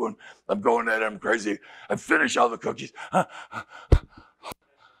with the spoon. I'm going at it. I'm crazy. I finish all the cookies.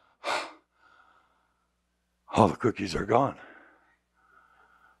 All the cookies are gone.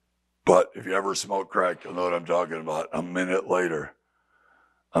 But if you ever smoke crack, you'll know what I'm talking about. A minute later,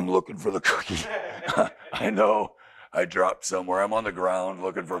 I'm looking for the cookie. I know I dropped somewhere. I'm on the ground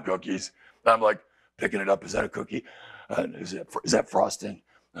looking for cookies. I'm like picking it up. Is that a cookie? Is that frosting?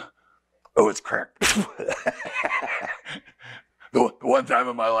 Oh, it's crack. The one time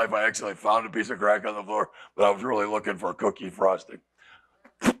in my life I actually found a piece of crack on the floor, but I was really looking for cookie frosting.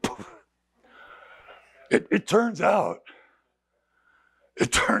 It turns out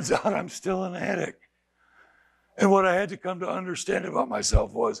I'm still an addict. And what I had to come to understand about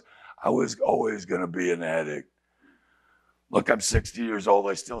myself was I was always going to be an addict. Look, I'm 60 years old.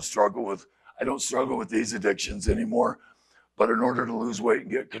 I don't struggle with these addictions anymore. But in order to lose weight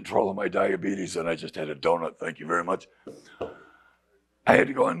and get control of my diabetes, and I just had a donut, thank you very much, I had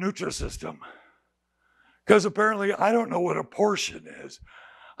to go on Nutrisystem. Because apparently I don't know what a portion is.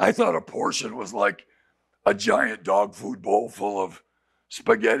 I thought a portion was like a giant dog food bowl full of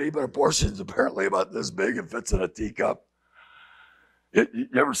spaghetti, but a portion's apparently about this big and fits in a teacup. You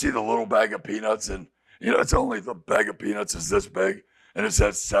ever see the little bag of peanuts? And, you know, it's only the bag of peanuts is this big. and it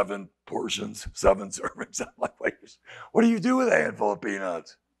says 7 portions, 7 servings. I'm like, wait, what do you do with a handful of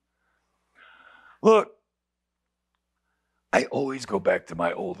peanuts? Look, I always go back to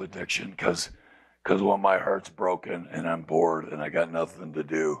my old addiction because when my heart's broken and I'm bored and I got nothing to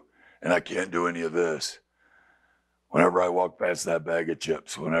do and I can't do any of this, whenever I walk past that bag of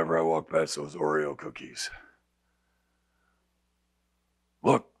chips, whenever I walk past those Oreo cookies,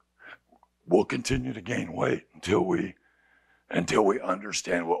 look, we'll continue to gain weight until we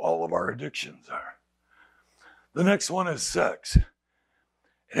understand what all of our addictions are. The next one is sex.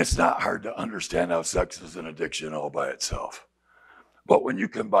 And it's not hard to understand how sex is an addiction all by itself. But when you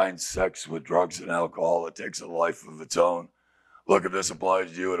combine sex with drugs and alcohol, it takes a life of its own. Look, if this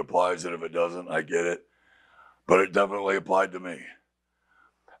applies to you, it applies, and if it doesn't, I get it. But it definitely applied to me.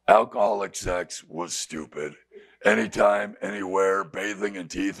 Alcoholic sex was stupid. Anytime, anywhere, bathing and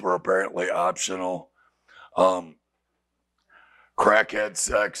teeth were apparently optional. Crackhead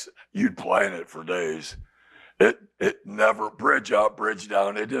sex, you'd plan it for days. It never, bridge up, bridge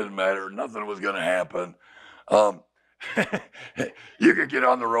down, it didn't matter. Nothing was going to happen. You could get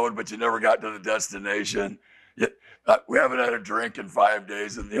on the road, but you never got to the destination. We haven't had a drink in 5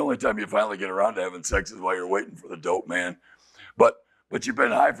 days, and the only time you finally get around to having sex is while you're waiting for the dope man. But you've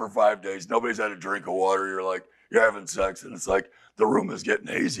been high for 5 days. Nobody's had a drink of water. You're like, you're having sex, and it's like, the room is getting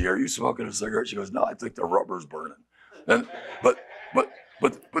hazy. Are you smoking a cigarette? She goes, no, I think the rubber's burning. And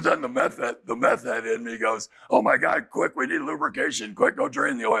but then the meth head in me goes, oh my God, quick, we need lubrication. Quick, go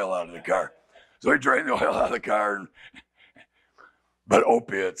drain the oil out of the car. So he drained the oil out of the car. But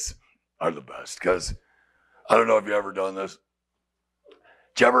opiates are the best, because I don't know if you've ever done this.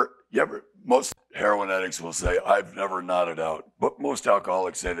 You ever, most heroin addicts will say, I've never nodded out, but most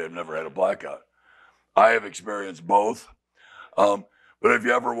alcoholics say they've never had a blackout. I have experienced both. But if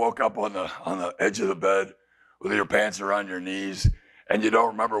you ever woke up on the edge of the bed with your pants around your knees, and you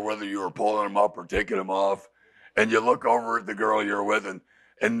don't remember whether you were pulling them up or taking them off, and you look over at the girl you're with,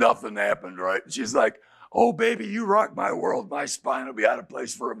 and nothing happened, right? She's like, oh, baby, you rock my world. My spine will be out of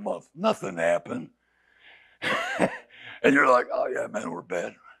place for a month. Nothing happened. And you're like, oh, yeah, man, we're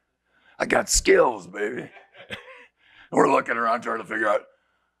bad. I got skills, baby. We're looking around trying to figure out,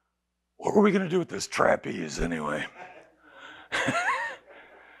 what are we going to do with this trapeze anyway?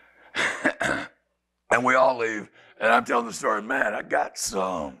 And we all leave. And I'm telling the story, man, I got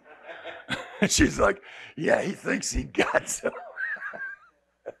some. And she's like, yeah, he thinks he got some.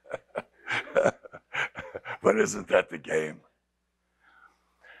 But isn't that the game?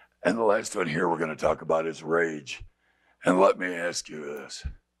 And the last one here we're going to talk about is rage. And let me ask you this.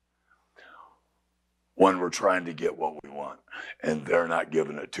 When we're trying to get what we want and they're not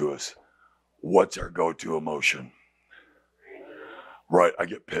giving it to us, what's our go-to emotion? Right, I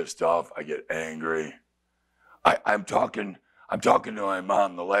get pissed off, I get angry. I'm talking to my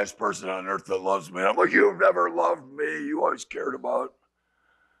mom, the last person on earth that loves me. I'm like, you've never loved me, you always cared about.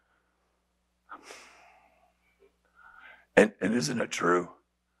 And isn't it true?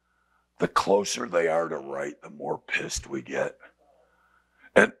 The closer they are to right, the more pissed we get.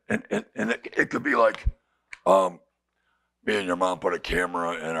 And it could be like, me and your mom put a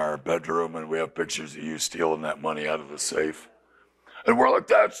camera in our bedroom and we have pictures of you stealing that money out of the safe. And we're like,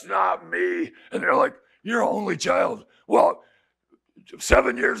 that's not me. And they're like, you're an only child. Well,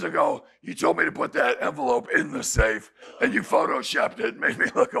 7 years ago, you told me to put that envelope in the safe and you photoshopped it and made me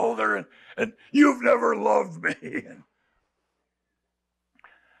look older and you've never loved me.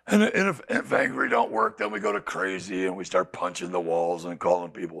 And if angry don't work, then we go to crazy and we start punching the walls and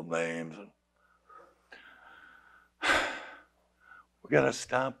calling people names. We got to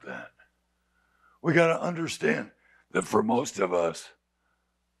stop that. We got to understand that for most of us,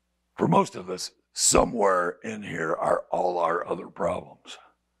 somewhere in here are all our other problems.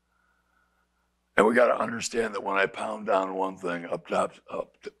 And we got to understand that when I pound down one thing, up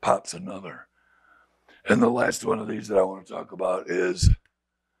pops another. And the last one of these that I want to talk about is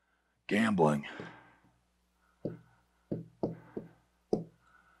gambling.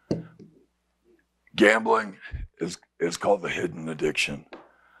 Gambling is called the hidden addiction.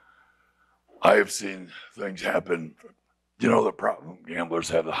 I have seen things happen. You know, the problem, gamblers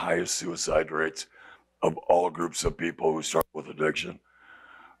have the highest suicide rates of all groups of people who struggle with addiction.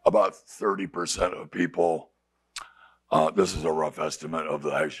 About 30% of people, this is a rough estimate of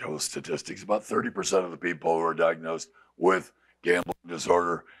the actual statistics, about 30% of the people who are diagnosed with gambling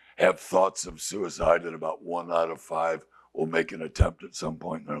disorder have thoughts of suicide, and about 1 out of 5 will make an attempt at some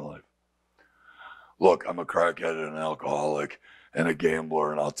point in their life. Look, I'm a crackhead and an alcoholic and a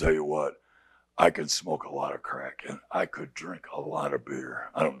gambler, and I'll tell you what, I could smoke a lot of crack and I could drink a lot of beer.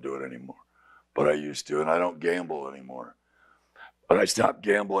 I don't do it anymore, but I used to, and I don't gamble anymore. But I stopped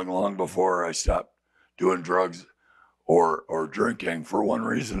gambling long before I stopped doing drugs or drinking for one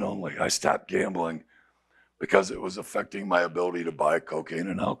reason only. I stopped gambling because it was affecting my ability to buy cocaine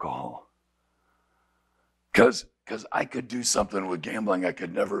and alcohol. Because I could do something with gambling I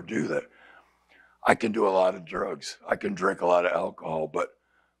could never do that. I can do a lot of drugs. I can drink a lot of alcohol, but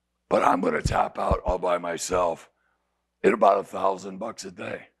I'm going to top out all by myself at about $1,000 a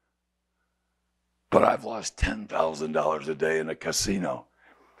day. But I've lost $10,000 a day in a casino.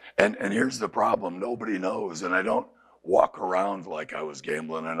 And here's the problem. Nobody knows. And I don't walk around like I was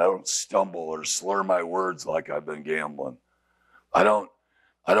gambling, and I don't stumble or slur my words like I've been gambling. I don't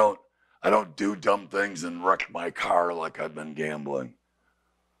do dumb things and wreck my car like I've been gambling.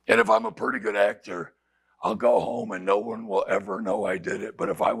 And if I'm a pretty good actor, I'll go home and no one will ever know I did it. But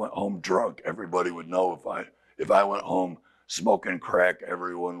if I went home drunk, everybody would know. If I went home smoking crack,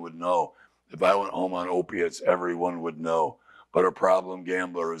 everyone would know. If I went home on opiates, everyone would know. But a problem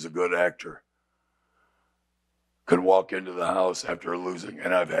gambler is a good actor. Could walk into the house after losing,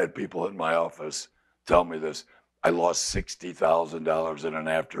 and I've had people in my office tell me this. I lost $60,000 in an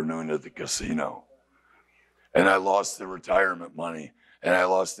afternoon at the casino. And I lost the retirement money, and I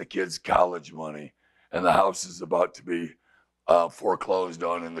lost the kids' college money, and the house is about to be foreclosed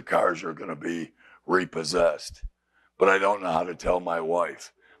on, and the cars are going to be repossessed. But I don't know how to tell my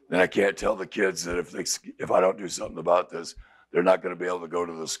wife. And I can't tell the kids that if I don't do something about this, they're not going to be able to go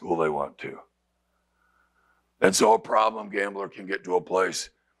to the school they want to. And so a problem gambler can get to a place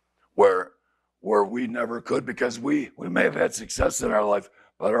where we never could, because we may have had success in our life,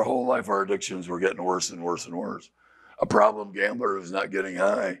 but our whole life our addictions were getting worse and worse and worse. A problem gambler who's not getting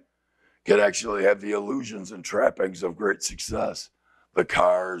high can actually have the illusions and trappings of great success. The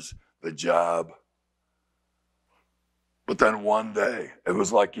cars, the job. But then one day, it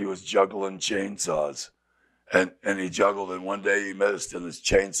was like he was juggling chainsaws. And he juggled, and one day he missed, and his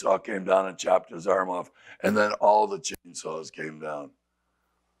chainsaw came down and chopped his arm off. And then all the chainsaws came down.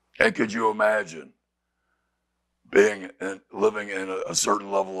 And could you imagine living in a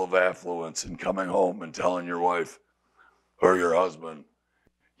certain level of affluence and coming home and telling your wife or your husband,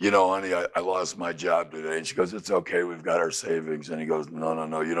 you know, honey, I lost my job today. And she goes, it's okay, we've got our savings. And he goes,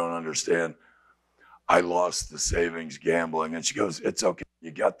 no, you don't understand. I lost the savings gambling. And she goes, it's okay,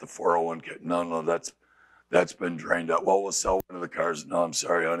 you got the 401k. No, that's been drained out. Well, we'll sell one of the cars. No, I'm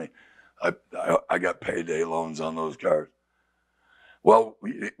sorry, honey. I got payday loans on those cars. Well,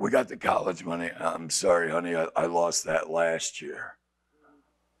 we got the college money. I'm sorry, honey. I lost that last year.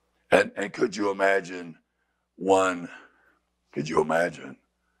 And could you imagine when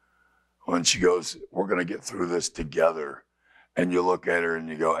she goes, we're going to get through this together. And you look at her and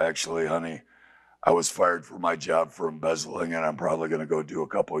you go, actually, honey, I was fired from my job for embezzling, and I'm probably going to go do a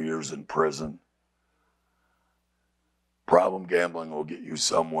couple of years in prison. Problem gambling will get you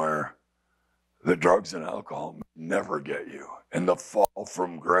somewhere that drugs and alcohol never get you. And the fall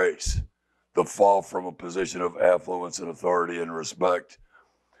from grace, the fall from a position of affluence and authority and respect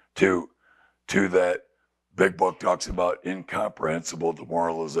to that big book talks about incomprehensible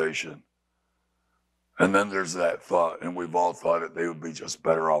demoralization. And then there's that thought, and we've all thought it, they would be just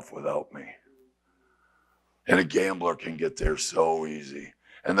better off without me. And a gambler can get there so easy.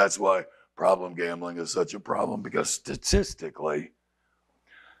 And that's why problem gambling is such a problem, because statistically,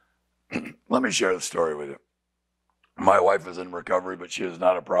 let me share the story with you. My wife is in recovery, but she is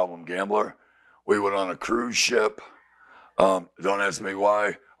not a problem gambler. We went on a cruise ship. Don't ask me why.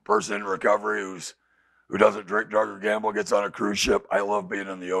 A person in recovery who doesn't drink, drug, or gamble gets on a cruise ship. I love being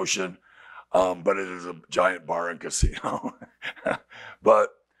in the ocean, but it is a giant bar and casino. But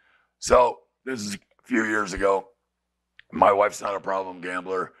so this is a few years ago. My wife's not a problem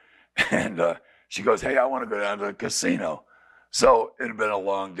gambler, and she goes, hey, I want to go down to the casino. So it had been a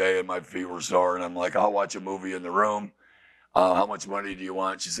long day and my feet were sore, and I'm like, I'll watch a movie in the room. How much money do you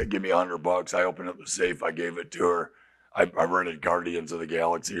want? She said, give me $100. I opened up the safe. I gave it to her. I rented Guardians of the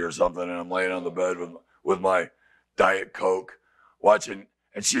Galaxy or something, and I'm laying on the bed with my Diet Coke watching,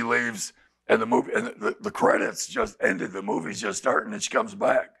 and she leaves, and the movie, and the credits just ended. The movie's just starting, and she comes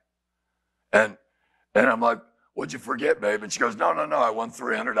back. And I'm like, what'd you forget, babe? And she goes, no, I won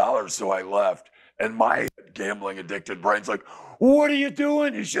 $300, so I left. And my gambling addicted brain's like, what are you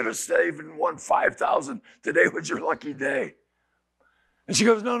doing? You should have saved and won $5,000. Today was your lucky day. And she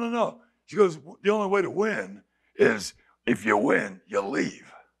goes, no. She goes, the only way to win is if you win, you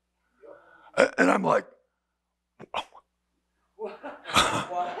leave. And I'm like,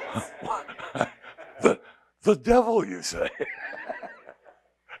 the devil, you say?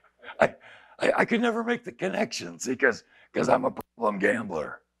 I could never make the connections because I'm a problem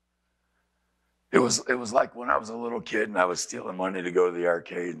gambler. It was like when I was a little kid and I was stealing money to go to the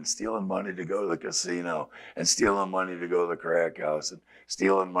arcade and stealing money to go to the casino and stealing money to go to the crack house and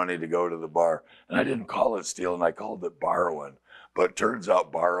stealing money to go to the bar. And I didn't call it stealing, I called it borrowing. But it turns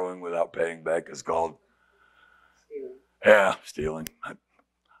out borrowing without paying back is called stealing. Yeah, stealing.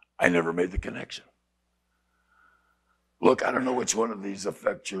 I never made the connection. Look, I don't know which one of these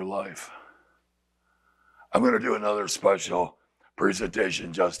affect your life. I'm going to do another special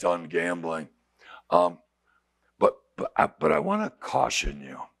presentation just on gambling. But I want to caution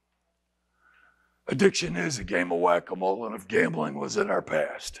you. Addiction is a game of whack-a-mole, and if gambling was in our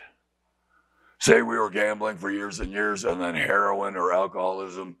past, say we were gambling for years and years, and then heroin or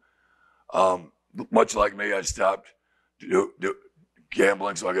alcoholism, much like me, I stopped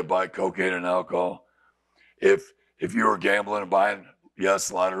gambling so I could buy cocaine and alcohol. If you were gambling and buying,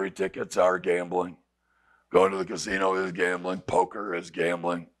 yes, lottery tickets are gambling. Going to the casino is gambling. Poker is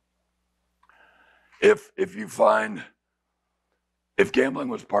gambling. If gambling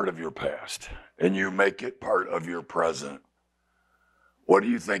was part of your past and you make it part of your present, what do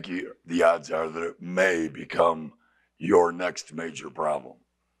you think the odds are that it may become your next major problem?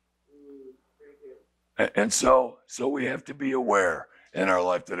 And so we have to be aware in our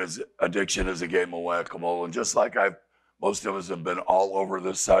life that addiction is a game of whack-a-mole. And just like most of us have been all over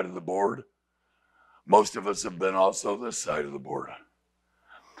this side of the board, most of us have been also this side of the board.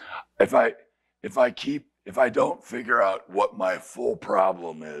 If I don't figure out what my full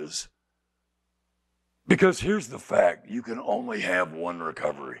problem is, because here's the fact, you can only have one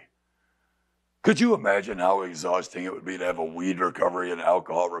recovery. Could you imagine how exhausting it would be to have a weed recovery, an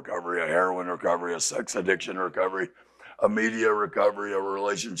alcohol recovery, a heroin recovery, a sex addiction recovery, a media recovery, a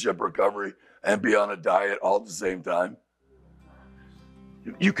relationship recovery, and be on a diet all at the same time?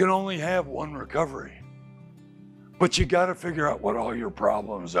 You can only have one recovery. But you got to figure out what all your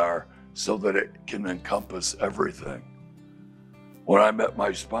problems are so that it can encompass everything. When I met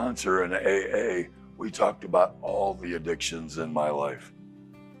my sponsor in AA, we talked about all the addictions in my life.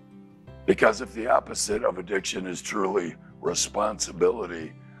 Because if the opposite of addiction is truly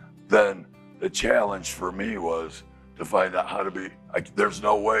responsibility, then the challenge for me was to find out how to be, there's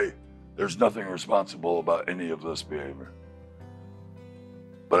nothing responsible about any of this behavior.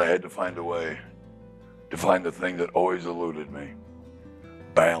 But I had to find a way to find the thing that always eluded me: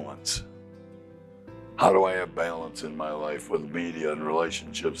 balance. How do I have balance in my life with media and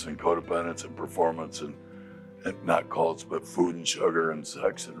relationships and codependence and performance and not cults, but food and sugar and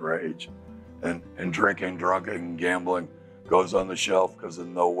sex and rage and drinking, drunken, and gambling goes on the shelf, because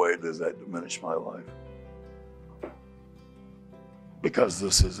in no way does that diminish my life. Because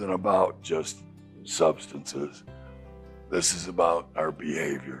this isn't about just substances. This is about our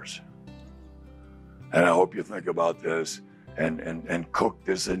behaviors. And I hope you think about this and cook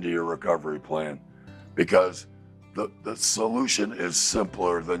this into your recovery plan, because the solution is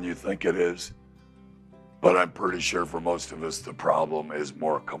simpler than you think it is. But I'm pretty sure for most of us, the problem is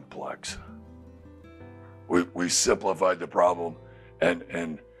more complex. We simplified the problem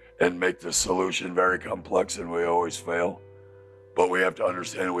and make the solution very complex, and we always fail. But we have to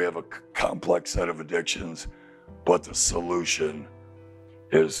understand we have a complex set of addictions, but the solution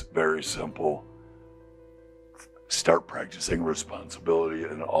is very simple. Start practicing responsibility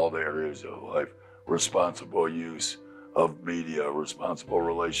in all the areas of life. Responsible use of media, responsible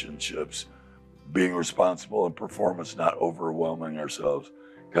relationships, being responsible in performance, not overwhelming ourselves,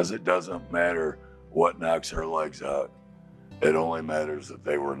 because it doesn't matter what knocks our legs out. It only matters that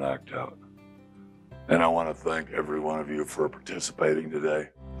they were knocked out. And I want to thank every one of you for participating today.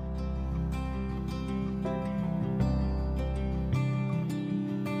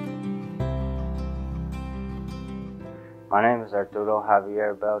 My name is Arturo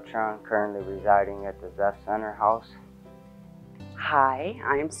Javier Beltran, currently residing at the Zepf Center House. Hi,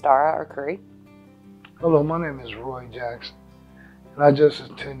 I am Stara Arcuri. Hello, my name is Roy Jackson, and I just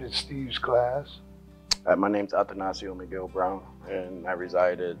attended Steve's class. My name's Atanasio Miguel Brown, and I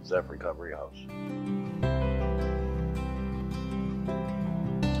reside at Zepf Recovery House.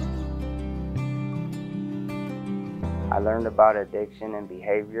 I learned about addiction and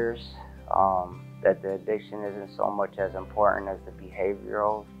behaviors, that the addiction isn't so much as important as the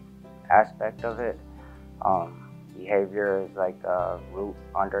behavioral aspect of it. Behavior is like a root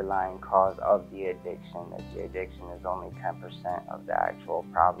underlying cause of the addiction, that the addiction is only 10% of the actual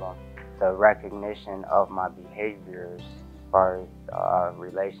problem. The recognition of my behaviors as far as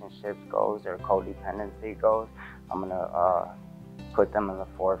relationships goes or codependency goes, I'm gonna put them in the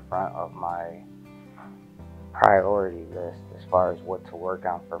forefront of my priority list as far as what to work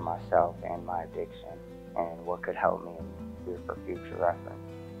on for myself and my addiction and what could help me for future reference.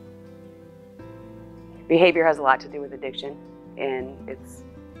 Behavior has a lot to do with addiction, and it's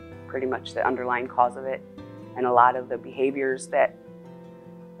pretty much the underlying cause of it. And a lot of the behaviors that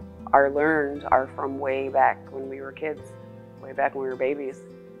are learned are from way back when we were kids, way back when we were babies.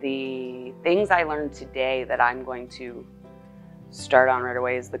 The things I learned today that I'm going to start on right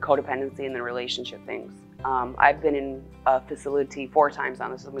away is the codependency and the relationship things. I've been in a facility 4 times now.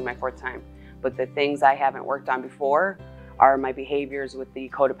 This will be my 4th time. But the things I haven't worked on before are my behaviors with the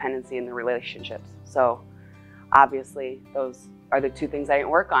codependency and the relationships. So obviously those are the 2 things I didn't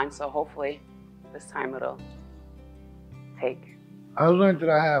work on. So hopefully this time it'll take. I learned that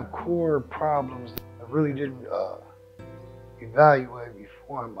I have core problems that I really didn't evaluate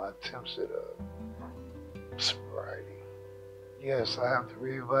before in my attempts at sobriety. Yes, I have to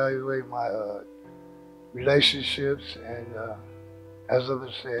reevaluate my relationships and, as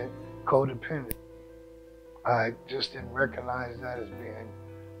others said, codependent. I just didn't recognize that as being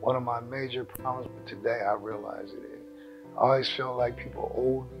one of my major problems, but today I realize it is. I always felt like people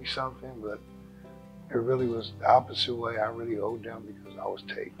owed me something, but it really was the opposite way. I really owed them because I was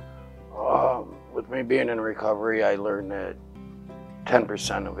taken. With me being in recovery, I learned that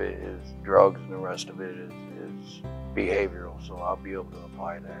 10% of it is drugs and the rest of it is behavioral, so I'll be able to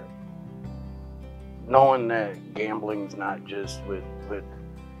apply that. Knowing that gambling's not just with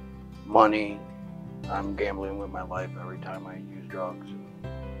money, I'm gambling with my life every time I use drugs and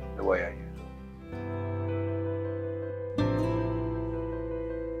the way I use them.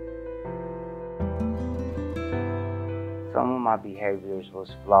 Some of my behaviors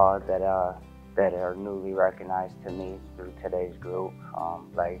was flawed that are newly recognized to me through today's group,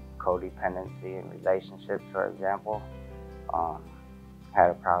 like codependency in relationships, for example.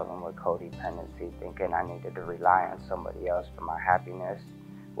 Had a problem with codependency, thinking I needed to rely on somebody else for my happiness,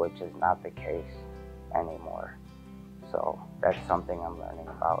 which is not the case anymore. So that's something I'm learning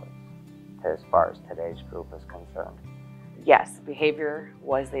about as far as today's group is concerned. Yes, behavior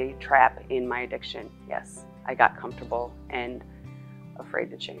was a trap in my addiction. Yes, I got comfortable and afraid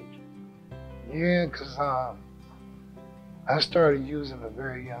to change. Yeah, because I started using at a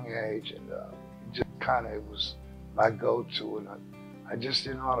very young age, and it just kind of was my go-to, and I just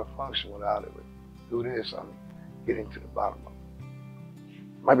didn't know how to function without it. But through this, I'm getting to the bottom of it.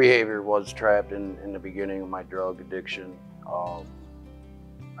 My behavior was trapped in the beginning of my drug addiction.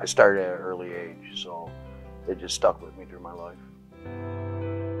 I started at an early age, so it just stuck with me through my life.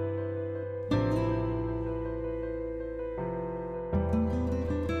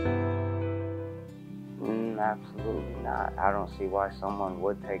 Absolutely not. I don't see why someone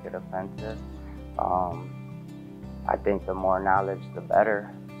would take it offensive. I think the more knowledge, the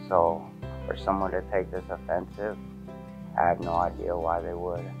better. So for someone to take this offensive, I have no idea why they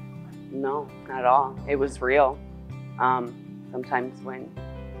would. No, not at all. It was real. Sometimes when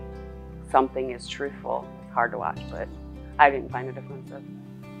something is truthful, it's hard to watch, but I didn't find it offensive.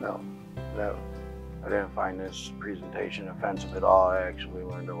 No, never. I didn't find this presentation offensive at all. I actually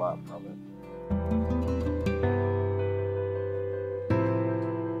learned a lot from it.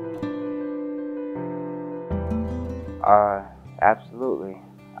 Absolutely.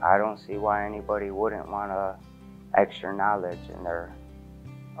 I don't see why anybody wouldn't want extra knowledge in their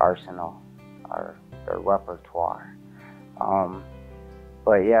arsenal or their repertoire.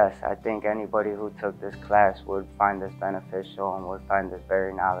 But yes, I think anybody who took this class would find this beneficial and would find this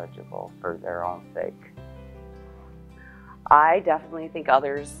very knowledgeable for their own sake. I definitely think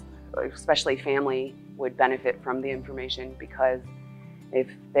others, especially family, would benefit from the information, because if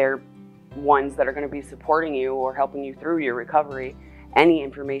they're ones that are going to be supporting you or helping you through your recovery, any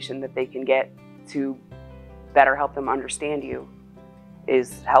information that they can get to better help them understand you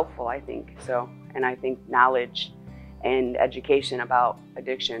is helpful, I think. So, and I think knowledge and education about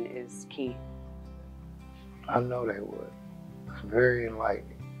addiction is key. I know they would. It's very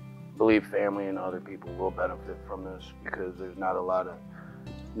enlightening. I believe family and other people will benefit from this because there's not a lot of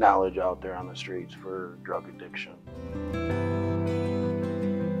knowledge out there on the streets for drug addiction.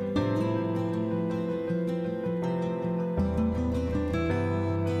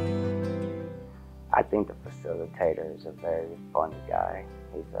 I think the facilitator is a very funny guy.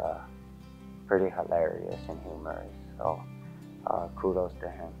 He's pretty hilarious and humorous, so kudos to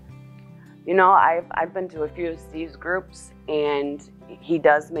him. You know, I've been to a few of Steve's groups, and he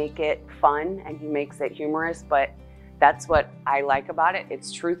does make it fun and he makes it humorous, but that's what I like about it.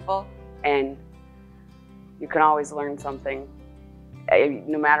 It's truthful, and you can always learn something.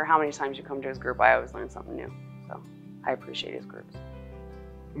 No matter how many times you come to his group, I always learn something new. So I appreciate his groups.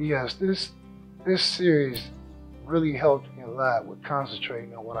 Yes, this series really helped me a lot with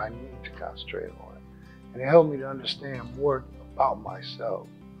concentrating on what I need to concentrate on. And it helped me to understand more about myself.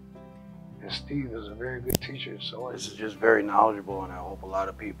 And Steve is a very good teacher, so This is just very knowledgeable, and I hope a lot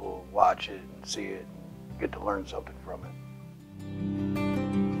of people watch it and see it and get to learn something from it.